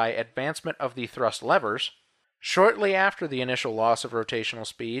increased by advancement of the thrust levers. Shortly after the initial loss of rotational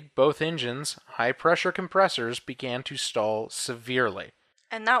speed, both engines' high-pressure compressors began to stall severely.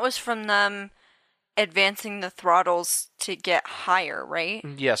 And that was from them advancing the throttles to get higher, right?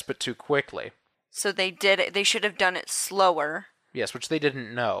 Yes, but too quickly. So they should have done it slower. Yes, which they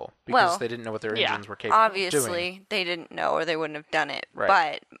didn't know because Well, they didn't know what their yeah, engines were capable of doing. Obviously, they didn't know or they wouldn't have done it.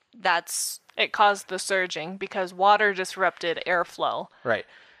 Right. But that's... It caused the surging because water disrupted airflow. Right.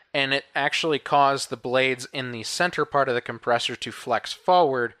 And it actually caused the blades in the center part of the compressor to flex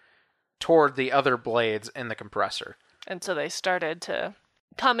forward toward the other blades in the compressor. And so they started to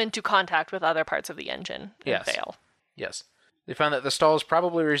come into contact with other parts of the engine and Yes. fail. Yes. They found that the stalls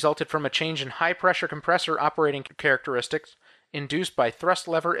probably resulted from a change in high-pressure compressor operating characteristics induced by thrust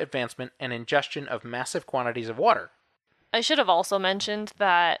lever advancement and ingestion of massive quantities of water. I should have also mentioned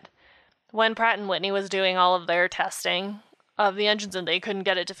that when Pratt and Whitney was doing all of their testing of the engines and they couldn't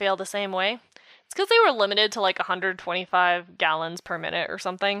get it to fail the same way, it's because they were limited to like 125 gallons per minute or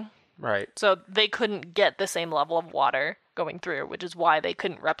something. Right. So they couldn't get the same level of water going through, which is why they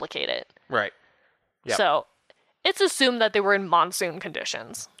couldn't replicate it. Right. Yep. So it's assumed that they were in monsoon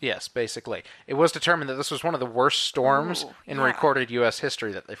conditions. Yes, basically. It was determined that this was one of the worst storms in recorded U.S.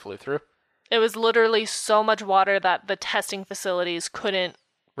 history that they flew through. It was literally so much water that the testing facilities couldn't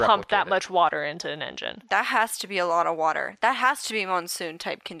pump Replicate that it. much water into an engine. That has to be a lot of water. That has to be monsoon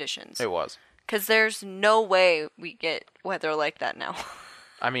type conditions. It was. Because there's no way we get weather like that now.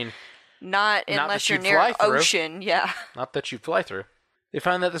 I mean, Not Not unless that you're you'd near fly an through. ocean, yeah. not that you'd fly through. They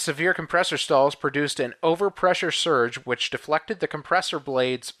found that the severe compressor stalls produced an overpressure surge which deflected the compressor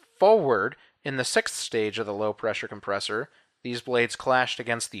blades forward in the 6th stage of the low-pressure compressor. These blades clashed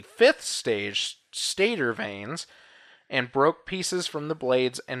against the 5th stage stator vanes and broke pieces from the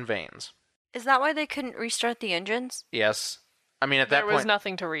blades and vanes. Is that why they couldn't restart the engines? Yes. I mean, at that There was point,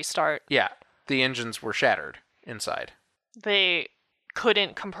 nothing to restart. yeah, the engines were shattered inside. They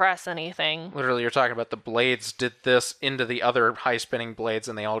couldn't compress anything. Literally, you're talking about the blades did this into the other high-spinning blades,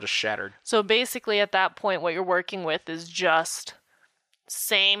 and they all just shattered. So basically, at that point, what you're working with is just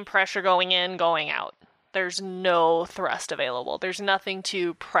same pressure going in, going out. There's no thrust available. There's nothing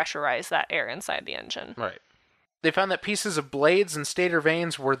to pressurize that air inside the engine. Right. They found that pieces of blades and stator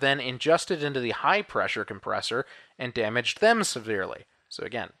vanes were then injected into the high-pressure compressor and damaged them severely. So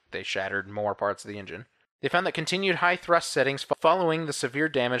again, they shattered more parts of the engine. They found that continued high-thrust settings following the severe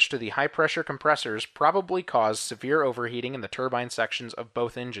damage to the high-pressure compressors probably caused severe overheating in the turbine sections of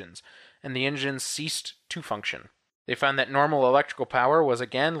both engines, and the engines ceased to function. They found that normal electrical power was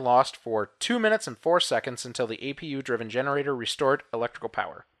again lost for 2 minutes and 4 seconds until the APU-driven generator restored electrical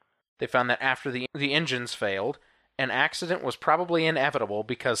power. They found that after the engines failed, an accident was probably inevitable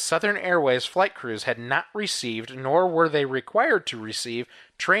because Southern Airways flight crews had not received, nor were they required to receive,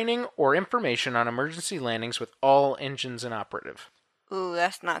 training or information on emergency landings with all engines inoperative. Ooh,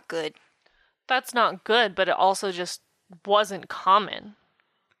 that's not good. That's not good, but it also just wasn't common.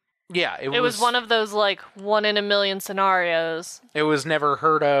 Yeah, It was one of those, like, 1 in a million scenarios. It was never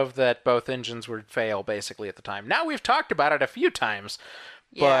heard of that both engines would fail, basically, at the time. Now, we've talked about it a few times,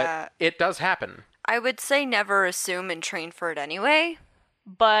 Yeah. but it does happen. I would say never assume and train for it anyway.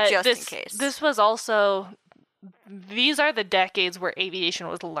 But Just this, in case. this was also... These are the decades where aviation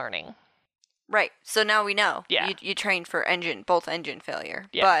was learning. Right. So now we know. Yeah. You train for both engine failure.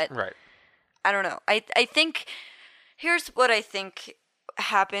 Yeah. But Right. I don't know. I think here's what I think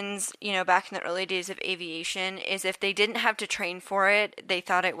happens, back in the early days of aviation is if they didn't have to train for it, they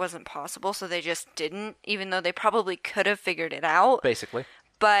thought it wasn't possible, so they just didn't, even though they probably could have figured it out. Basically.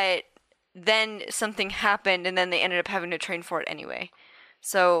 But then something happened and then they ended up having to train for it anyway.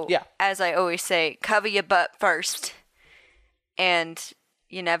 So, Yeah. as I always say, cover your butt first. And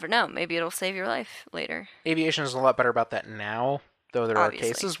you never know. Maybe it'll save your life later. Aviation is a lot better about that now, though there Obviously.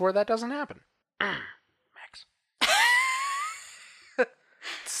 are cases where that doesn't happen. Max.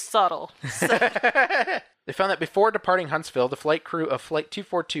 Subtle. They found that before departing Huntsville, the flight crew of Flight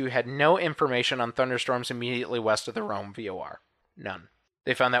 242 had no information on thunderstorms immediately west of the Rome VOR. None.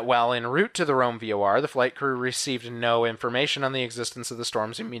 They found that while en route to the Rome VOR, the flight crew received no information on the existence of the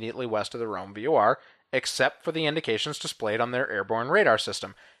storms immediately west of the Rome VOR, except for the indications displayed on their airborne radar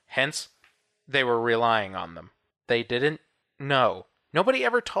system. Hence, they were relying on them. They didn't know. Nobody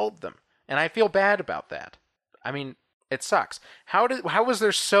ever told them, and I feel bad about that. I mean, it sucks. How was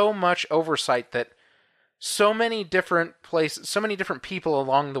there so much oversight that so many different places, so many different people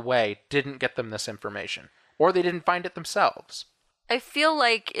along the way didn't get them this information, or they didn't find it themselves? I feel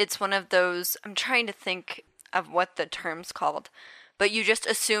like it's one of those, I'm trying to think of what the term's called, but you just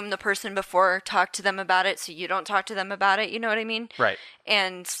assume the person before talked to them about it, so you don't talk to them about it, you know what I mean? Right.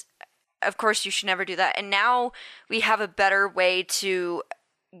 And of course you should never do that. And now we have a better way to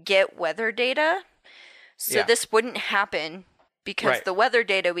get weather data, so Yeah. this wouldn't happen because Right. the weather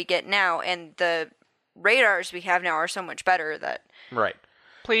data we get now and the radars we have now are so much better that... Right.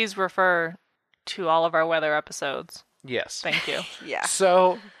 Please refer to all of our weather episodes. Yes. Thank you. Yeah.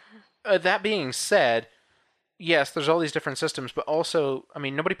 So, that being said, yes, there's all these different systems, but also, I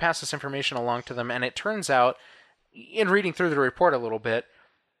mean, nobody passed this information along to them, and it turns out, in reading through the report a little bit,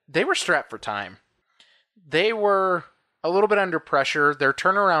 they were strapped for time. They were a little bit under pressure. Their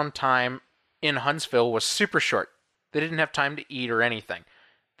turnaround time in Huntsville was super short. They didn't have time to eat or anything.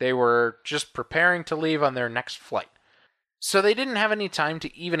 They were just preparing to leave on their next flight. So they didn't have any time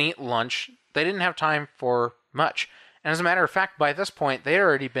to even eat lunch. They didn't have time for much. And as a matter of fact, by this point, they had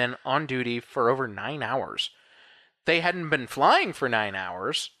already been on duty for over 9 hours. They hadn't been flying for 9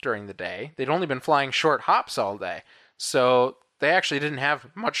 hours during the day. They'd only been flying short hops all day. So they actually didn't have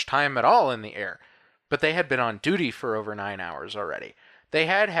much time at all in the air. But they had been on duty for over 9 hours already. They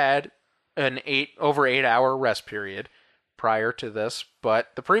had had an over 8 hour rest period prior to this,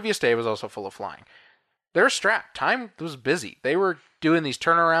 but the previous day was also full of flying. They're strapped. Time was busy. They were doing these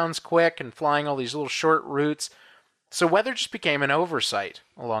turnarounds quick and flying all these little short routes. So weather just became an oversight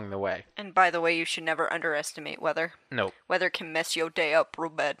along the way. And by the way, you should never underestimate weather. Nope. Weather can mess your day up real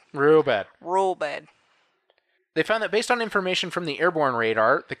bad. Real bad. Real bad. They found that based on information from the airborne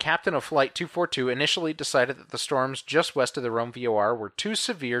radar, the captain of Flight 242 initially decided that the storms just west of the Rome VOR were too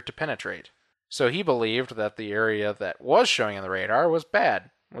severe to penetrate. So he believed that the area that was showing on the radar was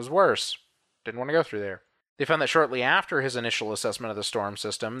bad, was worse. Didn't want to go through there. They found that shortly after his initial assessment of the storm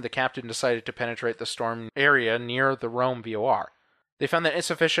system, the captain decided to penetrate the storm area near the Rome VOR. They found that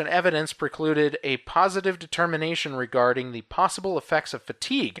insufficient evidence precluded a positive determination regarding the possible effects of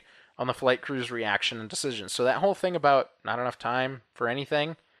fatigue on the flight crew's reaction and decisions. So that whole thing about not enough time for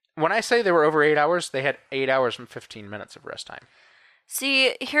anything, when I say they were over 8 hours, they had 8 hours and 15 minutes of rest time.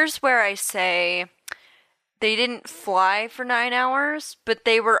 See, here's where I say they didn't fly for 9 hours, but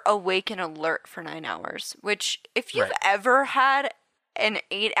they were awake and alert for 9 hours, which if you've Right. ever had an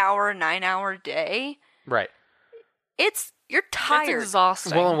 8-hour, 9-hour day, Right. you're tired. It's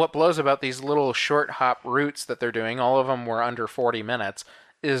exhausting. Well, and what blows about these little short hop routes that they're doing, all of them were under 40 minutes,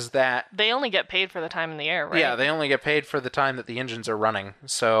 is that They only get paid for the time in the air, right? yeah, they only get paid for the time that the engines are running.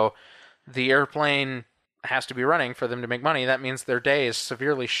 So the airplane has to be running for them to make money. That means their day is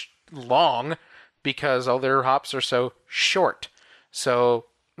severely long because all their hops are so short. So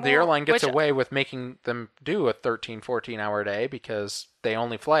the airline gets which- away with making them do a 13, 14-hour day because they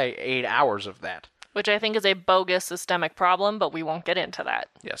only fly 8 hours of that. Which I think is a bogus systemic problem, but we won't get into that.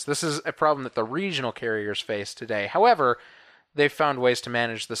 Yes, this is a problem that the regional carriers face today. However, they've found ways to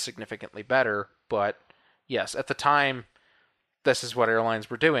manage this significantly better. But yes, at the time, this is what airlines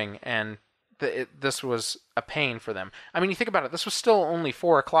were doing, and this was a pain for them. I mean, you think about it, this was still only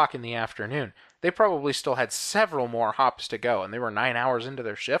 4 o'clock in the afternoon. They probably still had several more hops to go, and they were 9 hours into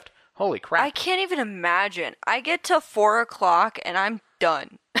their shift. Holy crap. I can't even imagine. I get to 4 o'clock and I'm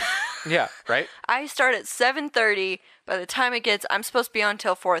done. Yeah, right? I start at 7:30. By the time it gets, I'm supposed to be on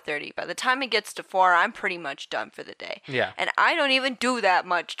till 4:30. By the time it gets to 4, I'm pretty much done for the day. Yeah. And I don't even do that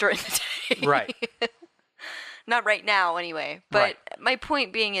much during the day. Right. Not right now, anyway. But Right. my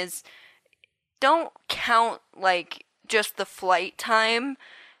point being is, don't count, like, just the flight time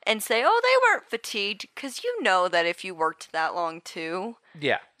and say, oh, they weren't fatigued. Because you know that if you worked that long, too,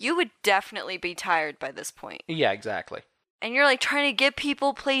 Yeah. you would definitely be tired by this point. Yeah, exactly. And you're, like, trying to get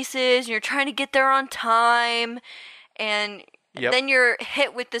people places, and you're trying to get there on time, and Yep. then you're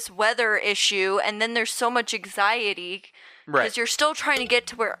hit with this weather issue, and then there's so much anxiety because Right. you're still trying to get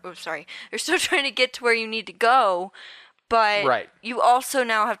to where you're still trying to get to where you need to go, but Right. you also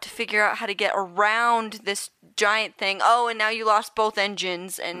now have to figure out how to get around this giant thing. Oh, and now you lost both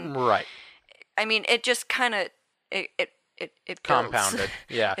engines, and Right. I mean, it just kind of it builds. Compounded.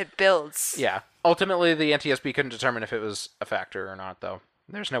 Yeah. It builds. Yeah. Ultimately, the NTSB couldn't determine if it was a factor or not, though.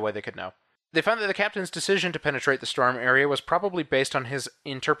 There's no way they could know. They found that the captain's decision to penetrate the storm area was probably based on his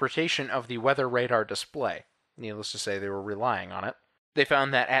interpretation of the weather radar display. Needless to say, they were relying on it. They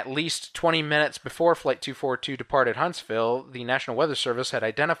found that at least 20 minutes before Flight 242 departed Huntsville, the National Weather Service had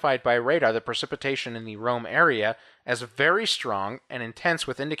identified by radar the precipitation in the Rome area as very strong and intense,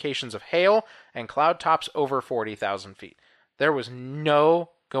 with indications of hail and cloud tops over 40,000 feet. There was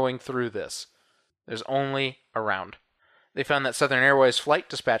no going through this. There's only around. They found that Southern Airways flight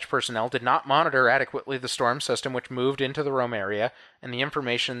dispatch personnel did not monitor adequately the storm system which moved into the Rome area, and the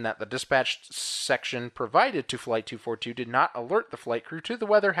information that the dispatch section provided to Flight 242 did not alert the flight crew to the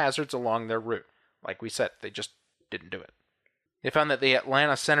weather hazards along their route. Like we said, they just didn't do it. They found that the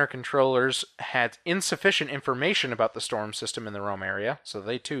Atlanta Center controllers had insufficient information about the storm system in the Rome area, so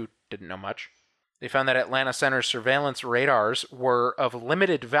they too didn't know much. They found that Atlanta Center's surveillance radars were of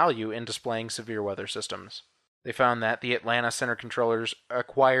limited value in displaying severe weather systems. They found that the Atlanta Center controllers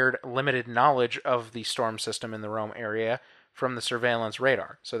acquired limited knowledge of the storm system in the Rome area from the surveillance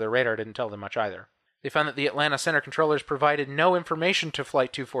radar, so their radar didn't tell them much either. They found that the Atlanta Center controllers provided no information to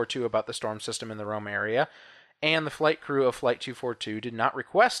Flight 242 about the storm system in the Rome area, and the flight crew of Flight 242 did not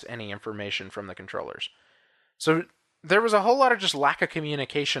request any information from the controllers. So there was a whole lot of just lack of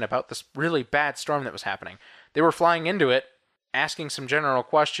communication about this really bad storm that was happening. They were flying into it, asking some general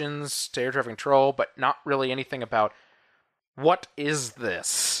questions to air traffic control, but not really anything about what is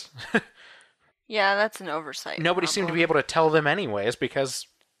this? Yeah, that's an oversight. Nobody seemed to problem. be able to tell them anyways because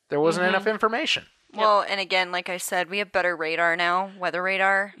there wasn't enough information. Well, and again, like I said, we have better radar now, weather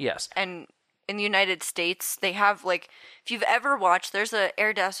radar. Yes. And in the United States, they have, like, if you've ever watched, there's a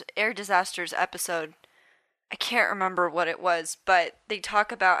air disasters episode. I can't remember what it was, but they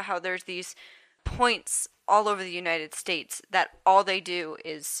talk about how there's these points all over the United States that all they do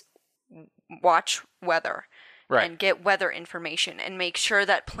is watch weather. Right. And get weather information and make sure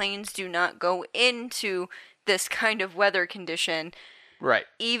that planes do not go into this kind of weather condition. Right.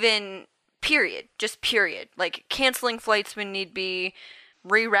 Even period. Just period. Like canceling flights when need be,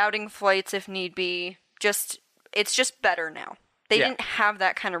 rerouting flights if need be. It's just better now. They Yeah. didn't have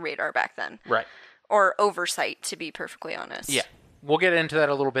that kind of radar back then. Right. Or oversight, to be perfectly honest. Yeah. We'll get into that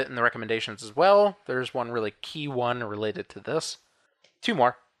a little bit in the recommendations as well. There's one really key one related to this. Two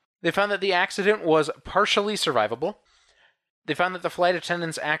more. They found that the accident was partially survivable. They found that the flight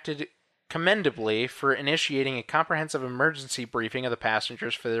attendants acted commendably for initiating a comprehensive emergency briefing of the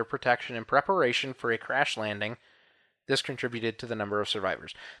passengers for their protection in preparation for a crash landing. This contributed to the number of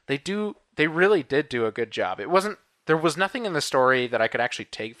survivors. They really did do a good job. There was nothing in the story that I could actually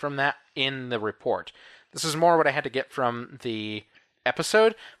take from that in the report. This is more what I had to get from the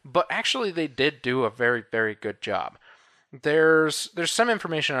episode, but actually they did do a very, very good job. There's some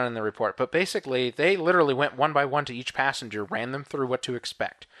information on in the report, but basically they literally went one by one to each passenger, ran them through what to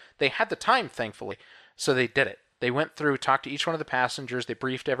expect. They had the time, thankfully, so they did it. They went through, talked to each one of the passengers, they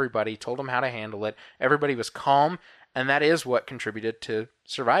briefed everybody, told them how to handle it. Everybody was calm, and that is what contributed to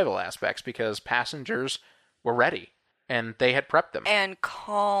survival aspects, because passengers were ready, and they had prepped them. And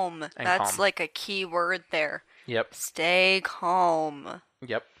calm. That's calm. like a key word there. Yep. Stay calm.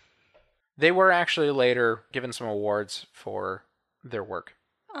 Yep. They were actually later given some awards for their work.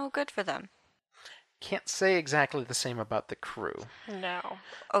 Oh, good for them. Can't say exactly the same about the crew. No.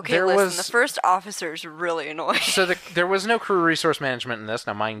 Okay, There listen, was- the first officer's really annoying. So there was no crew resource management in this.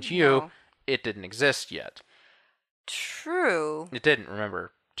 Now, mind you, No. it didn't exist yet. True. It didn't,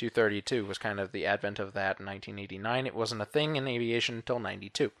 remember. 232 was kind of the advent of that in 1989. It wasn't a thing in aviation until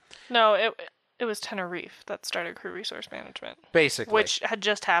 92. No, it was Tenerife that started crew resource management, Basically. which had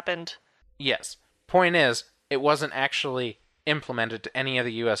just happened. Yes. Point is, it wasn't actually implemented to any of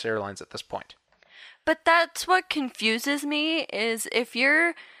the U.S. airlines at this point. But that's what confuses me, is if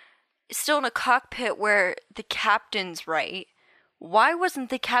you're still in a cockpit where the captain's right, why wasn't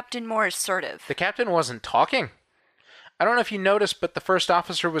the captain more assertive? The captain wasn't talking. I don't know if you noticed, but the first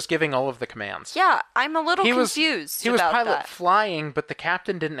officer was giving all of the commands. Yeah, I'm a little confused He was about pilot that. flying, but the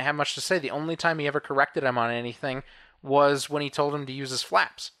captain didn't have much to say. The only time he ever corrected him on anything was when he told him to use his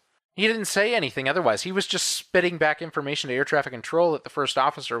flaps. He didn't say anything otherwise. He was just spitting back information to air traffic control that the first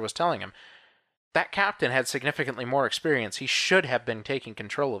officer was telling him. That captain had significantly more experience. He should have been taking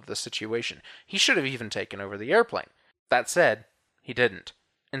control of the situation. He should have even taken over the airplane. That said, he didn't.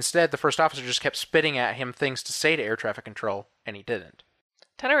 Instead, the first officer just kept spitting at him things to say to air traffic control, and he didn't.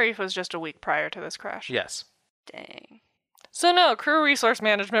 Tenerife was just a week prior to this crash. Yes. Dang. So no, crew resource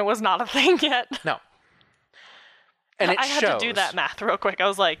management was not a thing yet. No. And it I had shows. to do that math real quick. I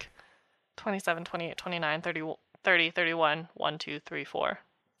was like, 27, 28, 29, 30, 31, 1, 2, 3, 4.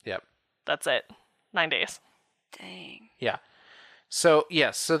 Yep. That's it. 9 days. Dang. Yeah. So,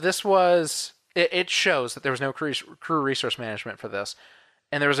 yes, so this was... It shows that there was no crew resource management for this.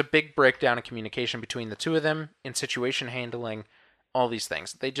 And there was a big breakdown in communication between the two of them, in situation handling, all these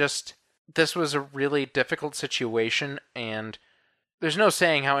things. This was a really difficult situation, and there's no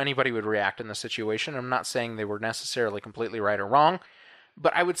saying how anybody would react in this situation. I'm not saying they were necessarily completely right or wrong,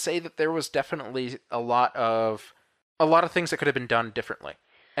 but I would say that there was definitely a lot of things that could have been done differently,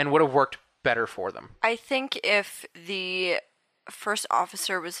 and would have worked better for them. I think if the first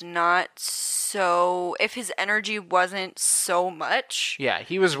officer was not so... if his energy wasn't so much... Yeah,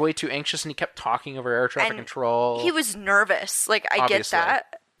 he was way too anxious, and he kept talking over air traffic And control. He was nervous. Like, I Obviously. get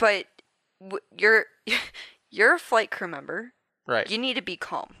that, but you're a flight crew member. Right. You need to be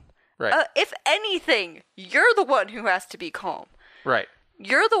calm. Right. If anything, you're the one who has to be calm. Right.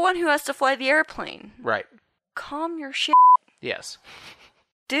 You're the one who has to fly the airplane. Right. Calm your shit, Yes.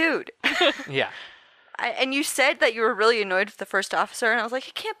 dude. Yeah. And you said that you were really annoyed with the first officer, and I was like,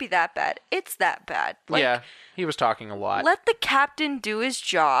 it can't be that bad. It's that bad. Like, Yeah. He was talking a lot. let the captain do his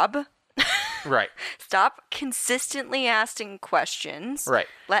job. Right. Stop consistently asking questions. Right.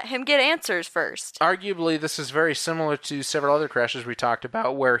 Let him get answers first. Arguably, this is very similar to several other crashes we talked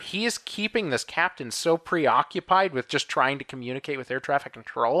about, where he is keeping this captain so preoccupied with just trying to communicate with air traffic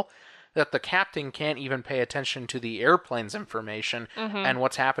control that the captain can't even pay attention to the airplane's information and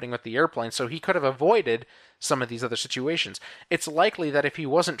what's happening with the airplane, so he could have avoided some of these other situations. It's likely that if he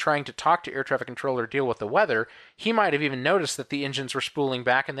wasn't trying to talk to air traffic control or deal with the weather, he might have even noticed that the engines were spooling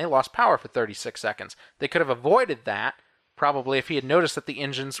back and they lost power for 36 seconds. They could have avoided that, probably, if he had noticed that the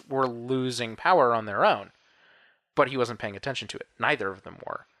engines were losing power on their own. But he wasn't paying attention to it. Neither of them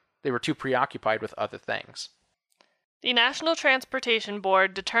were. They were too preoccupied with other things. The National Transportation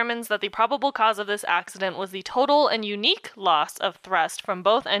Board determines that the probable cause of this accident was the total and unique loss of thrust from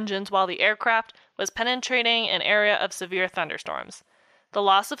both engines while the aircraft was penetrating an area of severe thunderstorms. The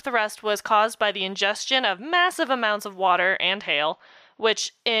loss of thrust was caused by the ingestion of massive amounts of water and hail,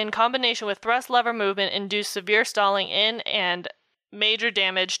 which, in combination with thrust lever movement, induced severe stalling in and major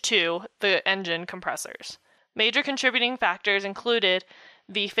damage to the engine compressors. Major contributing factors included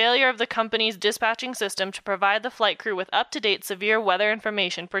the failure of the company's dispatching system to provide the flight crew with up-to-date severe weather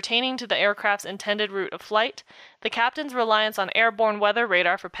information pertaining to the aircraft's intended route of flight, the captain's reliance on airborne weather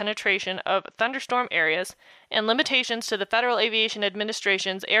radar for penetration of thunderstorm areas, and limitations to the Federal Aviation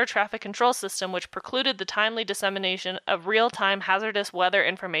Administration's air traffic control system, which precluded the timely dissemination of real-time hazardous weather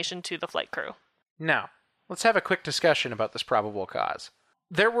information to the flight crew. Now, let's have a quick discussion about this probable cause.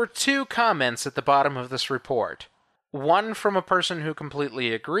 There were two comments at the bottom of this report. One from a person who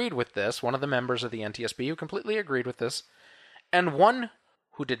completely agreed with this, one of the members of the NTSB who completely agreed with this, and one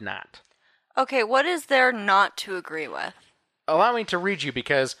who did not. Okay, what is there not to agree with? Allow me to read you,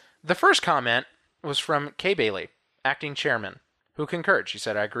 because the first comment was from Kay Bailey, acting chairman, who concurred. She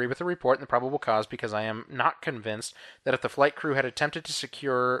said, I agree with the report and the probable cause because I am not convinced that if the flight crew had attempted to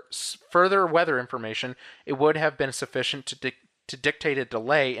secure further weather information, it would have been sufficient to dictate a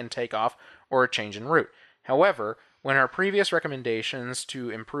delay in takeoff or a change in route. However, when our previous recommendations to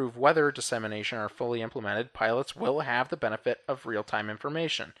improve weather dissemination are fully implemented, pilots will have the benefit of real-time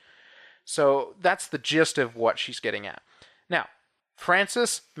information. So that's the gist of what she's getting at. Now,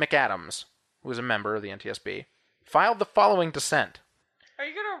 Francis McAdams, who is a member of the NTSB, filed the following dissent. Are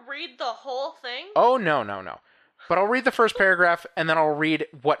you going to read the whole thing? Oh, no. But I'll read the first paragraph, and then I'll read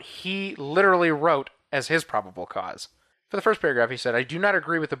what he literally wrote as his probable cause. For the first paragraph, he said, I do not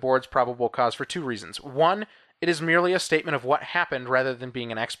agree with the board's probable cause for two reasons. One, it is merely a statement of what happened rather than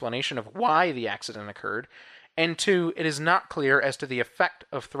being an explanation of why the accident occurred. And two, it is not clear as to the effect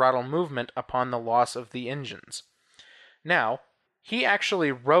of throttle movement upon the loss of the engines. Now, he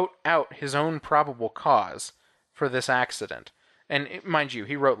actually wrote out his own probable cause for this accident. And mind you,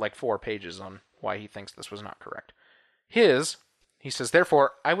 he wrote like 4 pages on why he thinks this was not correct. He says,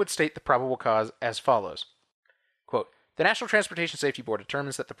 therefore, I would state the probable cause as follows. Quote, the National Transportation Safety Board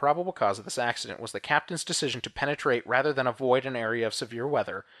determines that the probable cause of this accident was the captain's decision to penetrate rather than avoid an area of severe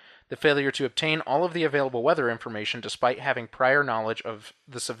weather, the failure to obtain all of the available weather information despite having prior knowledge of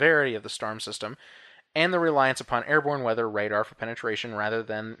the severity of the storm system, and the reliance upon airborne weather radar for penetration rather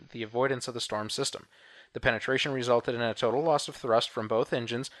than the avoidance of the storm system. The penetration resulted in a total loss of thrust from both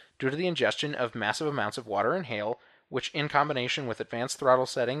engines due to the ingestion of massive amounts of water and hail, which in combination with advanced throttle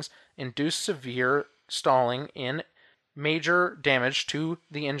settings induced severe stalling in major damage to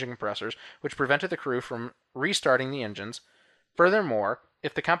the engine compressors, which prevented the crew from restarting the engines. Furthermore,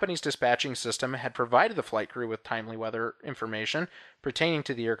 if the company's dispatching system had provided the flight crew with timely weather information pertaining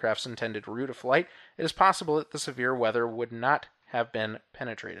to the aircraft's intended route of flight, it is possible that the severe weather would not have been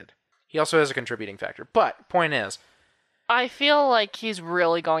penetrated. He also has a contributing factor. But, point is, I feel like he's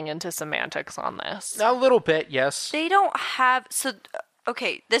really going into semantics on this. a little bit, yes. They don't have...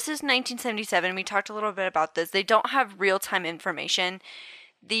 Okay, this is 1977. We talked a little bit about this. They don't have real-time information.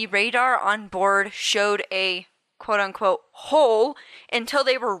 The radar on board showed a quote-unquote hole until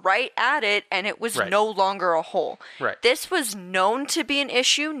they were right at it, and it was no longer a hole. Right. This was known to be an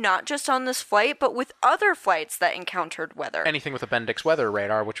issue, not just on this flight, but with other flights that encountered weather. Anything with a Bendix weather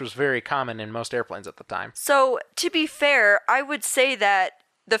radar, which was very common in most airplanes at the time. So, to be fair, I would say that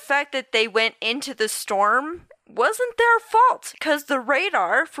the fact that they went into the storm wasn't their fault, because the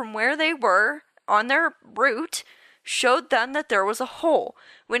radar from where they were on their route showed them that there was a hole,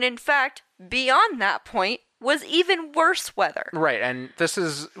 when in fact, beyond that point, was even worse weather. Right, and this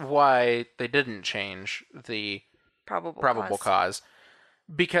is why they didn't change the probable cause.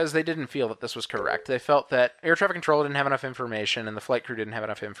 Because they didn't feel that this was correct. They felt that air traffic control didn't have enough information and the flight crew didn't have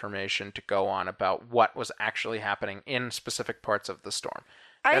enough information to go on about what was actually happening in specific parts of the storm.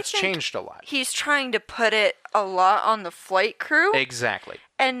 That's changed a lot. He's trying to put it a lot on the flight crew. Exactly.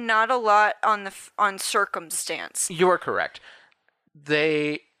 And not a lot on circumstance. You are correct.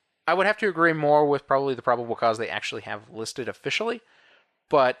 I would have to agree more with probably the probable cause they actually have listed officially.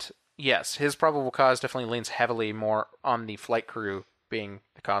 But yes, his probable cause definitely leans heavily more on the flight crew being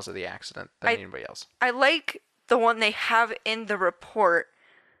the cause of the accident than anybody else. I like the one they have in the report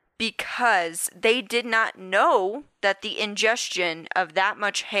because they did not know that the ingestion of that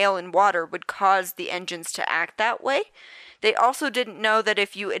much hail and water would cause the engines to act that way. They also didn't know that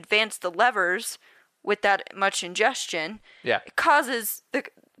if you advance the levers with that much ingestion, it causes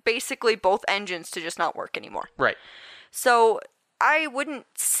basically both engines to just not work anymore. Right. So I wouldn't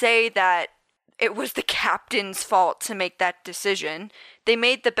say that it was the captain's fault to make that decision. They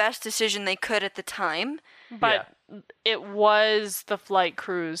made the best decision they could at the time. But it was the flight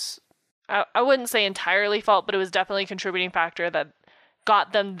crew's, I wouldn't say entirely fault, but it was definitely a contributing factor that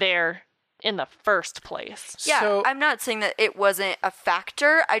got them there in the first place. Yeah, so, I'm not saying that it wasn't a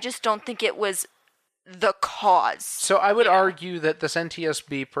factor. I just don't think it was the cause. So I would argue that this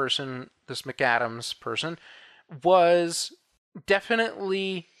NTSB person, this McAdams person, was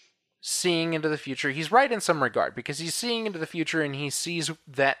definitely seeing into the future. He's right in some regard, because he's seeing into the future and he sees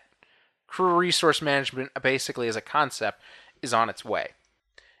that crew resource management basically as a concept is on its way.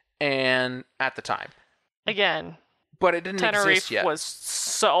 And at the time. Again. But it didn't Tenerife exist yet. Was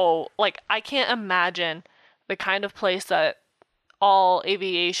so, I can't imagine the kind of place that all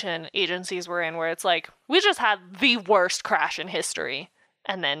aviation agencies were in where it's like, we just had the worst crash in history.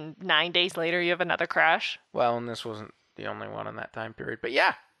 And then 9 days later you have another crash. Well, and this wasn't the only one in that time period. But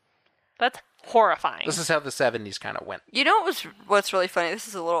yeah. That's horrifying. This is how the 70s kind of went. You know what's really funny? This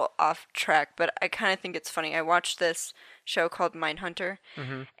is a little off track, but I kind of think it's funny. I watched this show called Mindhunter,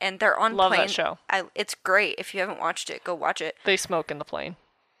 and they're on Love plane. that show. It's great. If you haven't watched it, go watch it. They smoke in the plane.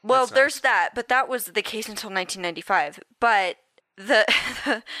 Well, That's there's nice. that, but that was the case until 1995. But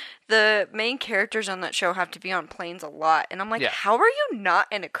the main characters on that show have to be on planes a lot, and I'm like, Yeah. how are you not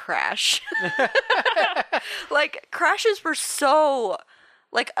in a crash? Like, crashes were so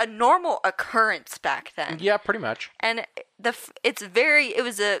like a normal occurrence back then. Yeah, pretty much. And it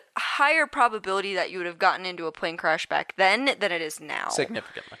was a higher probability that you would have gotten into a plane crash back then than it is now.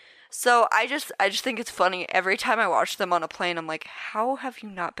 Significantly. So I just think it's funny. Every time I watch them on a plane, I'm like, how have you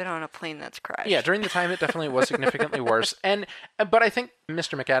not been on a plane that's crashed? Yeah, during the time it definitely was significantly worse. But I think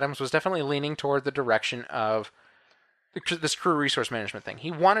Mr. McAdams was definitely leaning toward the direction of this crew resource management thing.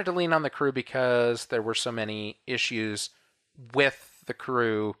 He wanted to lean on the crew because there were so many issues with the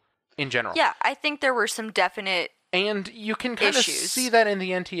crew in general. Yeah, I think there were some definite. And you can kind of Issues. see that in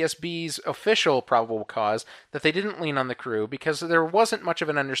the NTSB's official probable cause that they didn't lean on the crew because there wasn't much of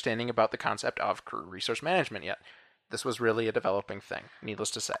an understanding about the concept of crew resource management yet. This was really a developing thing,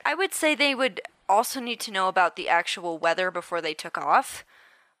 needless to say. I would say they would also need to know about the actual weather before they took off.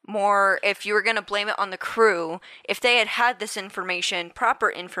 More, if you were going to blame it on the crew, if they had had this information, proper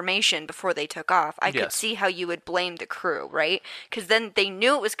information before they took off, I could Yes. see how you would blame the crew, right? Because then they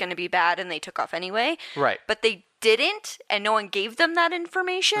knew it was going to be bad and they took off anyway. Right. But they didn't, and no one gave them that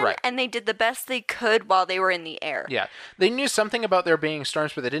information, Right. and they did the best they could while they were in the air. Yeah, they knew something about there being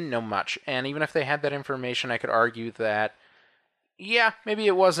storms, but they didn't know much. And even if they had that information, I could argue that, yeah, maybe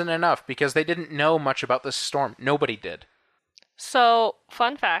it wasn't enough because they didn't know much about this storm. Nobody did. So,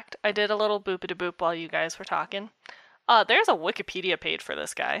 fun fact, I did a little boopity-boop while you guys were talking. There's a Wikipedia page for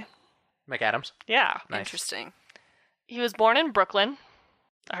this guy. McAdams. Yeah. Nice. Interesting. He was born in Brooklyn.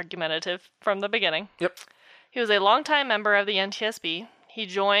 Argumentative from the beginning. Yep. He was a longtime member of the NTSB. He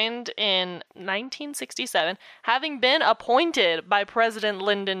joined in 1967, having been appointed by President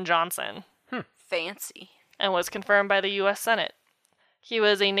Lyndon Johnson, Fancy. and was confirmed by the U.S. Senate. He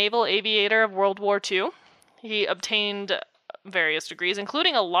was a naval aviator of World War II. He obtained various degrees,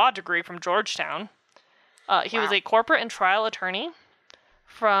 including a law degree from Georgetown. He was a corporate and trial attorney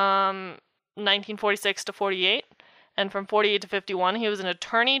from 1946 to 48, and from 48 to 51, he was an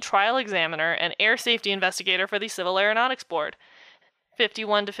attorney, trial examiner, and air safety investigator for the Civil Aeronautics Board.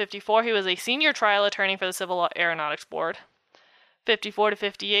 51 to 54, he was a senior trial attorney for the Civil Aeronautics Board. 54 to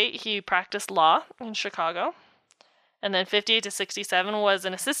 58, he practiced law in Chicago. And then 58 to 67 was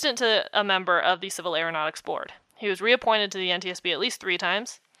an assistant to a member of the Civil Aeronautics Board. He was reappointed to the NTSB at least 3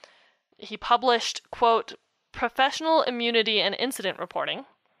 times. He published, quote, professional immunity and incident reporting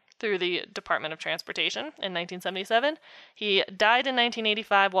through the Department of Transportation in 1977. He died in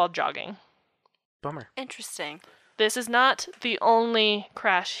 1985 while jogging. Bummer. Interesting. This is not the only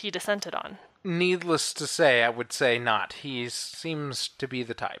crash he dissented on. Needless to say, I would say not. He seems to be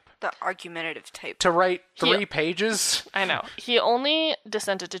the type. The argumentative type. To write 3 He- pages? I know. He only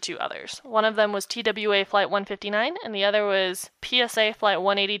dissented to 2 others. One of them was TWA Flight 159, and the other was PSA Flight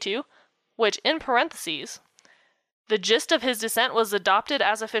 182, which, in parentheses, the gist of his dissent was adopted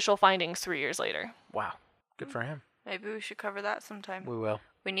as official findings 3 years later. Wow. Good for him. Maybe we should cover that sometime. We will.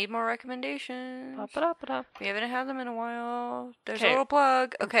 We need more recommendations. Ba-ba-da-ba-da. We haven't had them in a while. There's a Okay. little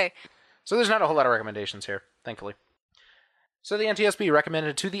plug. Okay. So there's not a whole lot of recommendations here, thankfully. So the NTSB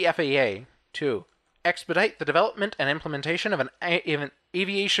recommended to the FAA to expedite the development and implementation of an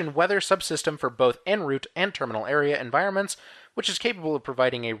aviation weather subsystem for both en route and terminal area environments, which is capable of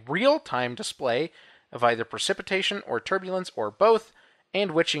providing a real-time display of either precipitation or turbulence or both,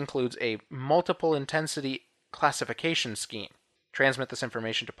 and which includes a multiple intensity classification scheme. Transmit this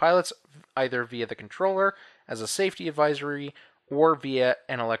information to pilots either via the controller as a safety advisory or via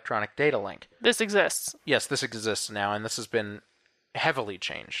an electronic data link. This exists. Yes, this exists now, and this has been heavily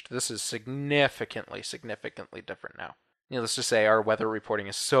changed. This is significantly different now. Needless to say, our weather reporting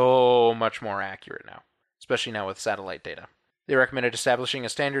is so much more accurate now, especially now with satellite data. They recommended establishing a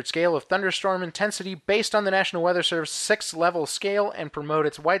standard scale of thunderstorm intensity based on the National Weather Service 6-level scale and promote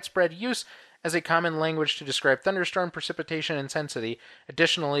its widespread use as a common language to describe thunderstorm precipitation intensity.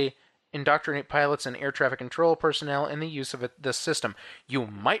 Additionally, indoctrinate pilots and air traffic control personnel in the use of this system. You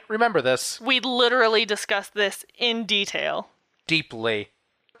might remember this We literally discussed this in detail. deeply.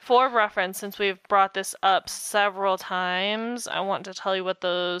 For reference, since we've brought this up several times, I want to tell you what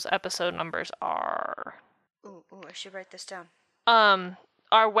those episode numbers are. Ooh, I should write this down.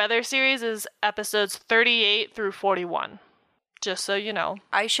 Our weather series is episodes 38 through 41. Just so you know.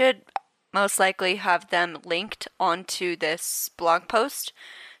 I should most likely have them linked onto this blog post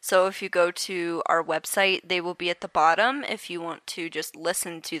So if you go to our website, they will be at the bottom if you want to just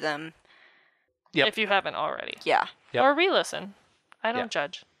listen to them. Yep. If you haven't already. Yeah. Yep. Or re-listen. I don't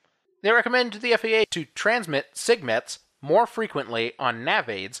judge. They recommend the FAA to transmit SIGMETs more frequently on nav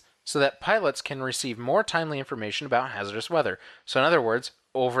aids so that pilots can receive more timely information about hazardous weather. So in other words,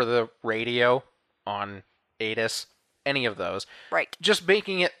 over the radio, on ATIS, any of those. Right. Just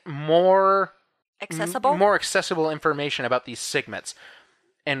making it more Accessible? more accessible information about these SIGMETs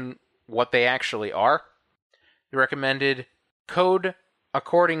and what they actually are. The recommended code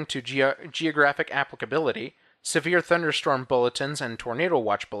according to geographic applicability, severe thunderstorm bulletins and tornado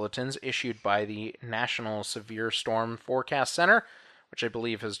watch bulletins issued by the National Severe Storm Forecast Center, which I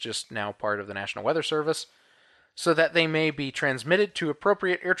believe is just now part of the National Weather Service, so that they may be transmitted to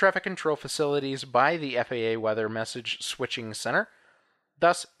appropriate air traffic control facilities by the FAA Weather Message Switching Center.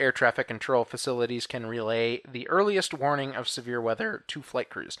 Thus, air traffic control facilities can relay the earliest warning of severe weather to flight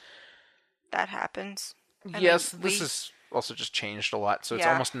crews. That happens. Yes, this is also just changed a lot, so it's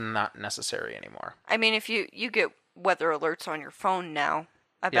Yeah. almost not necessary anymore. I mean, if you get weather alerts on your phone now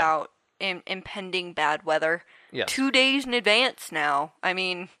about impending bad weather, Yes. 2 days in advance now. I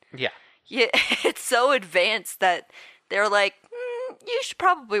mean, Yeah. it's so advanced that they're like, you should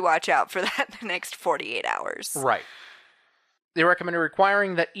probably watch out for that the next 48 hours. Right. They recommended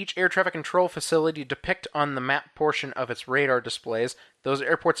requiring that each air traffic control facility depict on the map portion of its radar displays those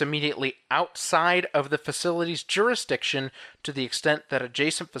airports immediately outside of the facility's jurisdiction to the extent that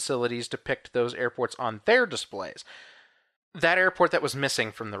adjacent facilities depict those airports on their displays. That airport that was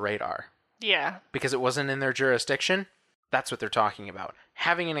missing from the radar, Yeah. because it wasn't in their jurisdiction, that's what they're talking about.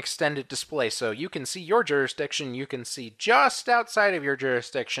 Having an extended display so you can see your jurisdiction, you can see just outside of your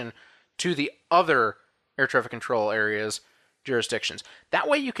jurisdiction to the other air traffic control areas jurisdictions. That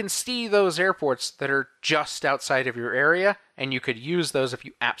way you can see those airports that are just outside of your area, and you could use those if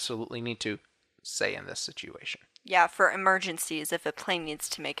you absolutely need to, say in this situation. Yeah, for emergencies, if a plane needs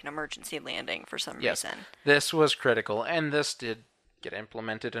to make an emergency landing for some reason. This was critical, and this did get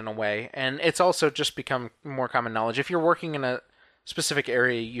implemented in a way, and it's also just become more common knowledge. If you're working in a specific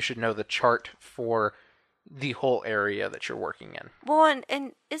area, you should know the chart for the whole area that you're working in. Well,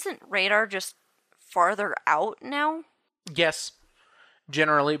 and isn't radar just farther out now? Yes,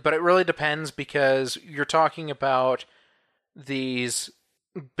 generally, but it really depends because you're talking about these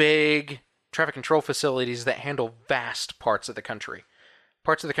big traffic control facilities that handle vast parts of the country.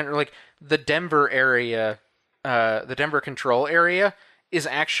 Parts of the country, like the Denver area, the Denver control area is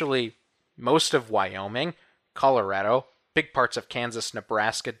actually most of Wyoming, Colorado, big parts of Kansas,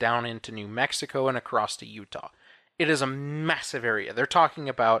 Nebraska, down into New Mexico and across to Utah. It is a massive area. They're talking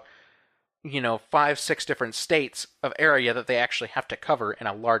about 5-6 different states of area that they actually have to cover in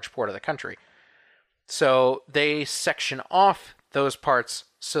a large part of the country. So they section off those parts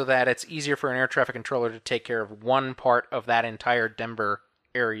so that it's easier for an air traffic controller to take care of one part of that entire Denver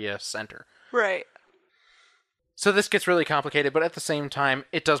area center. Right. So this gets really complicated, but at the same time,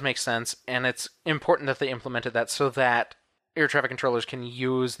 it does make sense, and it's important that they implemented that so that air traffic controllers can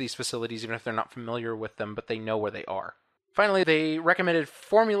use these facilities even if they're not familiar with them, but they know where they are. Finally, they recommended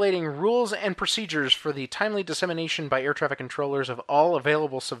formulating rules and procedures for the timely dissemination by air traffic controllers of all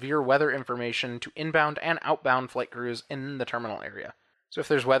available severe weather information to inbound and outbound flight crews in the terminal area. So if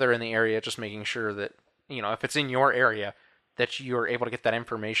there's weather in the area, just making sure that, if it's in your area, that you're able to get that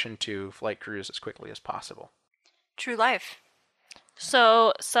information to flight crews as quickly as possible. True life.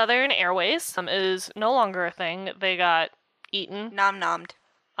 So Southern Airways is no longer a thing. They got eaten. Nom-nommed.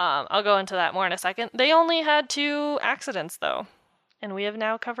 I'll go into that more in a second. They only had 2 accidents, though, and we have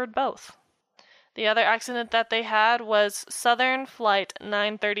now covered both. The other accident that they had was Southern Flight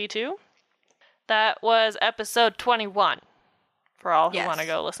 932. That was episode 21, for all who Yes. want to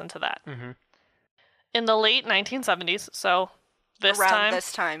go listen to that. Mm-hmm. In the late 1970s, so Around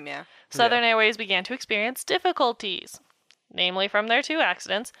this time, yeah. Southern Airways began to experience difficulties, namely from their 2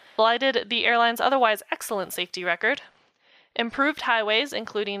 accidents, blighted the airline's otherwise excellent safety record. Improved highways,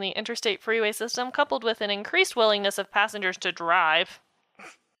 including the interstate freeway system, coupled with an increased willingness of passengers to drive.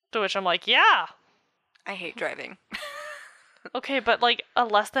 To which I'm like, yeah. I hate driving. Okay, but a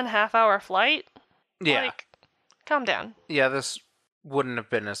less than half-hour flight? Yeah. Calm down. Yeah, this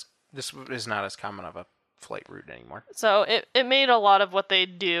is not as common of a flight route anymore. So it made a lot of what they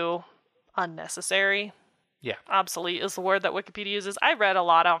do unnecessary. Yeah. Obsolete is the word that Wikipedia uses. I read a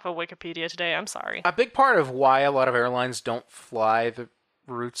lot off of Wikipedia today. I'm sorry. A big part of why a lot of airlines don't fly the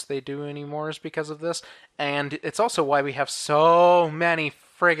routes they do anymore is because of this. And it's also why we have so many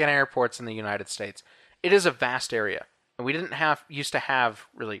friggin' airports in the United States. It is a vast area. And we didn't used to have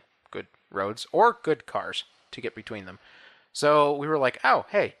really good roads or good cars to get between them. So we were like, oh,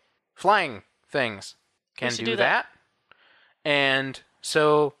 hey, flying things can should do do that. And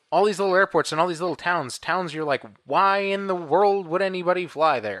so all these little airports and all these little towns, you're like, why in the world would anybody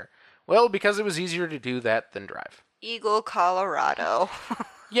fly there? Well, because it was easier to do that than drive. Eagle, Colorado.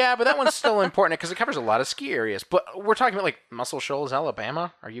 Yeah, but that one's still important because it covers a lot of ski areas. But we're talking about like Muscle Shoals,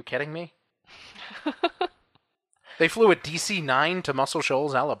 Alabama. Are you kidding me? They flew a DC-9 to Muscle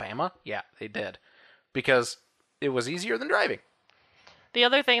Shoals, Alabama? Yeah, they did. Because it was easier than driving. The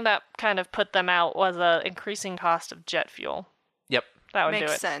other thing that kind of put them out was the increasing cost of jet fuel. Yep. That would Makes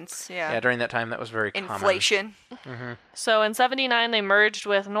do it. sense, yeah. Yeah, during that time, that was very common. Inflation. So in 79, they merged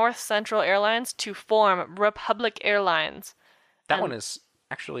with North Central Airlines to form Republic Airlines, That one was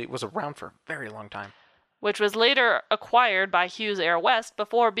around for a very long time. which was later acquired by Hughes Air West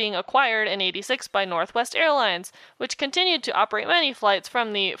before being acquired in 86 by Northwest Airlines, which continued to operate many flights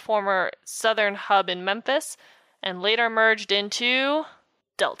from the former Southern hub in Memphis and later merged into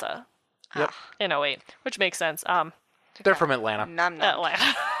Delta Yep. in 08, which makes sense. They're from Atlanta. Nom nom.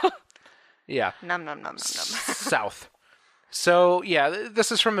 Atlanta. Yeah. Nom nom nom nom nom. South. So, yeah,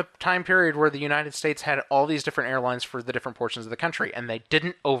 this is from a time period where the United States had all these different airlines for the different portions of the country, and they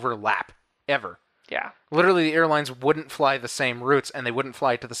didn't overlap, ever. Yeah. Literally, the airlines wouldn't fly the same routes, and they wouldn't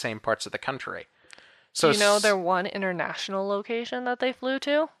fly to the same parts of the country. So Do you know their one international location that they flew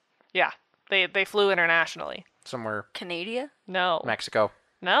to? Yeah. They flew internationally. somewhere Canada? No. Mexico,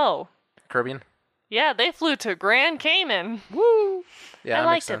 No. Caribbean. Yeah, they flew to Grand Cayman. Yeah, I that makes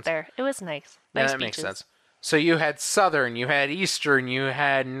liked sense. it there. It was nice. Yeah, Nice that makes beaches. sense. So you had Southern, you had Eastern, you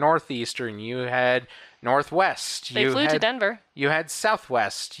had Northeastern, you had Northwest. They you flew had, to Denver. You had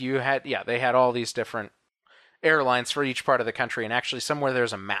Southwest. You had, they had all these different airlines for each part of the country. And actually, somewhere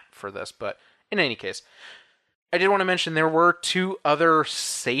there's a map for this. But in any case, I did want to mention there were 2 other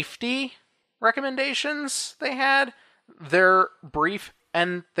safety recommendations they had. They're brief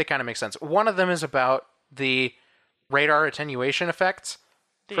and they kind of make sense. One of them is about the radar attenuation effects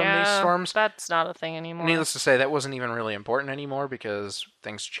from these storms. That's not a thing anymore. Needless to say, that wasn't even really important anymore because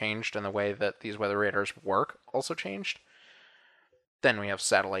things changed and the way that these weather radars work also changed. Then we have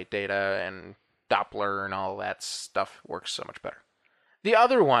satellite data and Doppler and all that stuff works so much better. The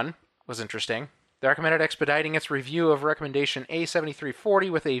other one was interesting. They recommended expediting its review of recommendation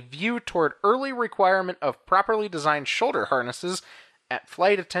A7340 with a view toward early requirement of properly designed shoulder harnesses at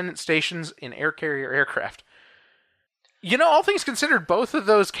flight attendant stations in air carrier aircraft. You know, all things considered, both of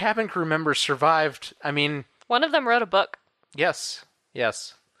those cabin crew members survived. I mean, One of them wrote a book. yes.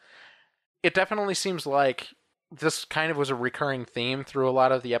 It definitely seems like this kind of was a recurring theme through a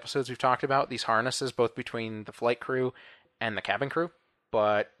lot of the episodes we've talked about, these harnesses, both between the flight crew and the cabin crew.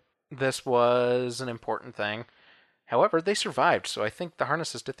 But this was an important thing. However, they survived, so I think the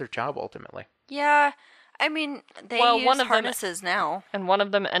harnesses did their job ultimately. Yeah, I mean, they Well, use one of them- harnesses now. And one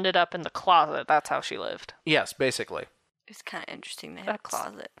of them ended up in the closet. That's how she lived. Yes, basically. It's kind of interesting they have a That's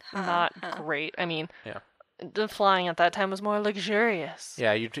closet. Not great. I mean, Yeah. the flying at that time was more luxurious.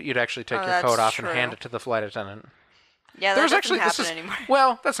 Yeah, you'd actually take Oh, your coat that's off true. and hand it to the flight attendant. Yeah, that There's doesn't actually happen anymore.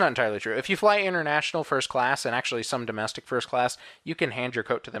 Well, that's not entirely true. If you fly international first class and actually some domestic first class, you can hand your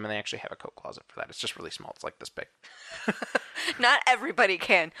coat to them and they actually have a coat closet for that. It's just really small. It's like this big. Not everybody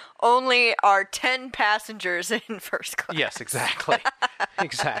can. Only our 10 passengers in first class. Yes, exactly.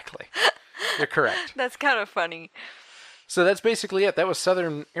 Exactly. You're correct. That's kind of funny. So that's basically it. That was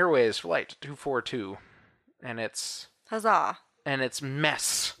Southern Airways Flight 242. And it's Huzzah.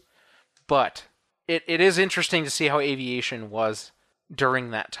 mess. But it is interesting to see how aviation was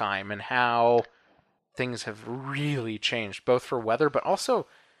during that time and how things have really changed, both for weather, but also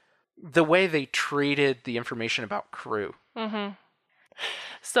the way they treated the information about crew.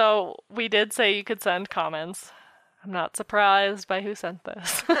 So we did say you could send comments. I'm not surprised by who sent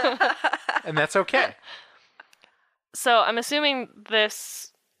this. And that's okay. So I'm assuming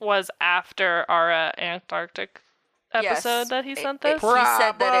this was after our Antarctic episode Yes. that he sent He this.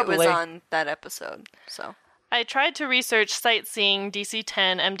 said that it was Probably. on that episode. So I tried to research sightseeing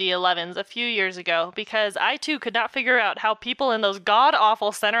DC-10 MD-11s a few years ago because I too could not figure out how people in those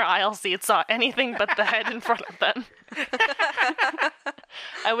god-awful center aisle seats saw anything but the head in front of them.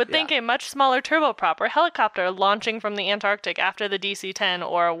 I would think a much smaller turboprop or helicopter launching from the Antarctic after the DC-10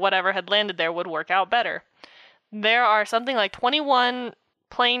 or whatever had landed there would work out better. There are something like 21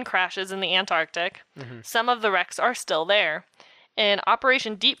 plane crashes in the Antarctic. Some of the wrecks are still there. In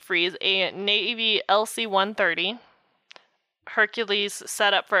Operation Deep Freeze, a Navy LC-130, Hercules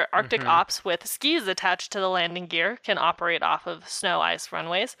set up for Arctic ops with skis attached to the landing gear, can operate off of snow ice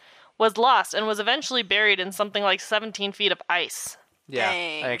runways, was lost and was eventually buried in something like 17 feet of ice. Yeah,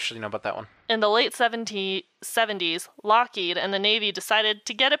 Dang. I actually know about that one. In the late 70s, Lockheed and the Navy decided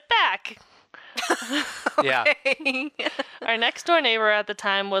to get it back. Yeah. Our next door neighbor at the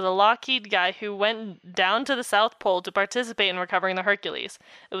time was a Lockheed guy who went down to the South Pole to participate in recovering the Hercules.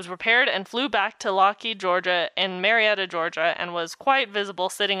 It was repaired and flew back to Lockheed, Georgia, in Marietta, Georgia, and was quite visible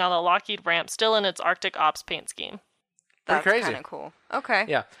sitting on the Lockheed ramp, still in its Arctic Ops paint scheme. That's crazy. kind of cool. Okay.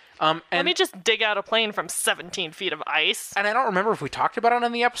 Yeah. Let And me just dig out a plane from 17 feet of ice. I don't remember if we talked about it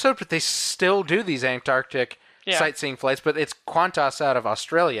on the episode, but they still do these Antarctic Yeah. sightseeing flights, but it's Qantas out of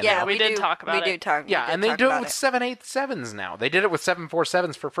Australia Yeah, now. we did talk about We it. do talk. Yeah, and they do it with 787s now. They did it with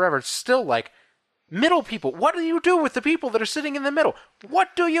 747s for forever. It's still like middle people. What do you do with the people that are sitting in the middle?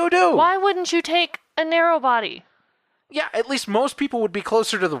 What do you do? Why wouldn't you take a narrow body? Yeah, at least most people would be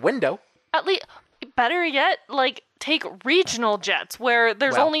closer to the window. At least, better yet, like, take regional jets where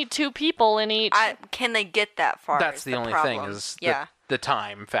there's Well- only 2 people in each. Can they get that far? That's is the only problem. thing is yeah. the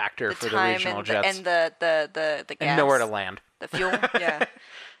time factor The for time the regional and jets. and the gas. And nowhere to land. The fuel, yeah.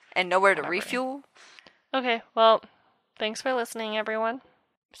 And nowhere to refuel. Okay, well, thanks for listening, everyone.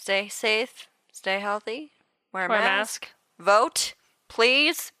 Stay safe. Stay healthy. Wear a Wear a mask. Vote.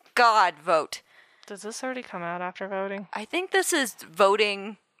 Please. God, vote. Does this already come out after voting? I think this is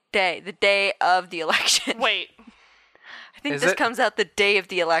voting day. The day of the election. Wait. I think Is this it? comes out the day of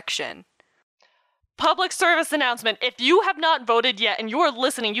the election. Public service announcement. If you have not voted yet and you are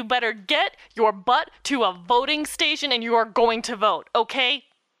listening, you better get your butt to a voting station and you are going to vote, okay?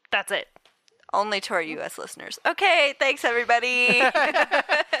 That's it. Only to our U.S. listeners. Okay, thanks, everybody.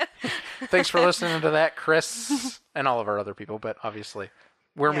 Thanks for listening to that, Chris, and all of our other people, but obviously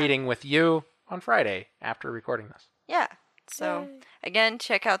we're Yeah. meeting with you on Friday after recording this. Yeah. So, again,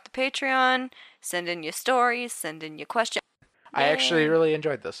 check out the Patreon. Send in your stories. Send in your questions. I actually really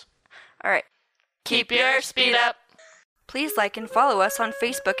enjoyed this. All right. Keep your speed up. Please like and follow us on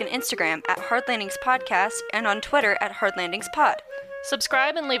Facebook and Instagram at Hard Landings Podcast and on Twitter at Hard Landings Pod.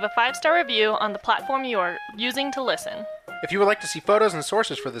 Subscribe and leave a 5-star review on the platform you are using to listen. If you would like to see photos and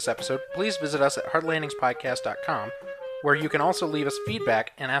sources for this episode, please visit us at hardlandingspodcast.com, where you can also leave us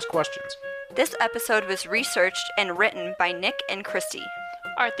feedback and ask questions. This episode was researched and written by Nick and Christy.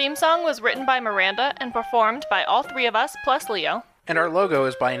 Our theme song was written by Miranda and performed by all 3 of us plus Leo. And our logo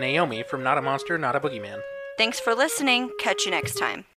is by Naomi from Not a Monster, Not a Boogeyman. Thanks for listening. Catch you next time.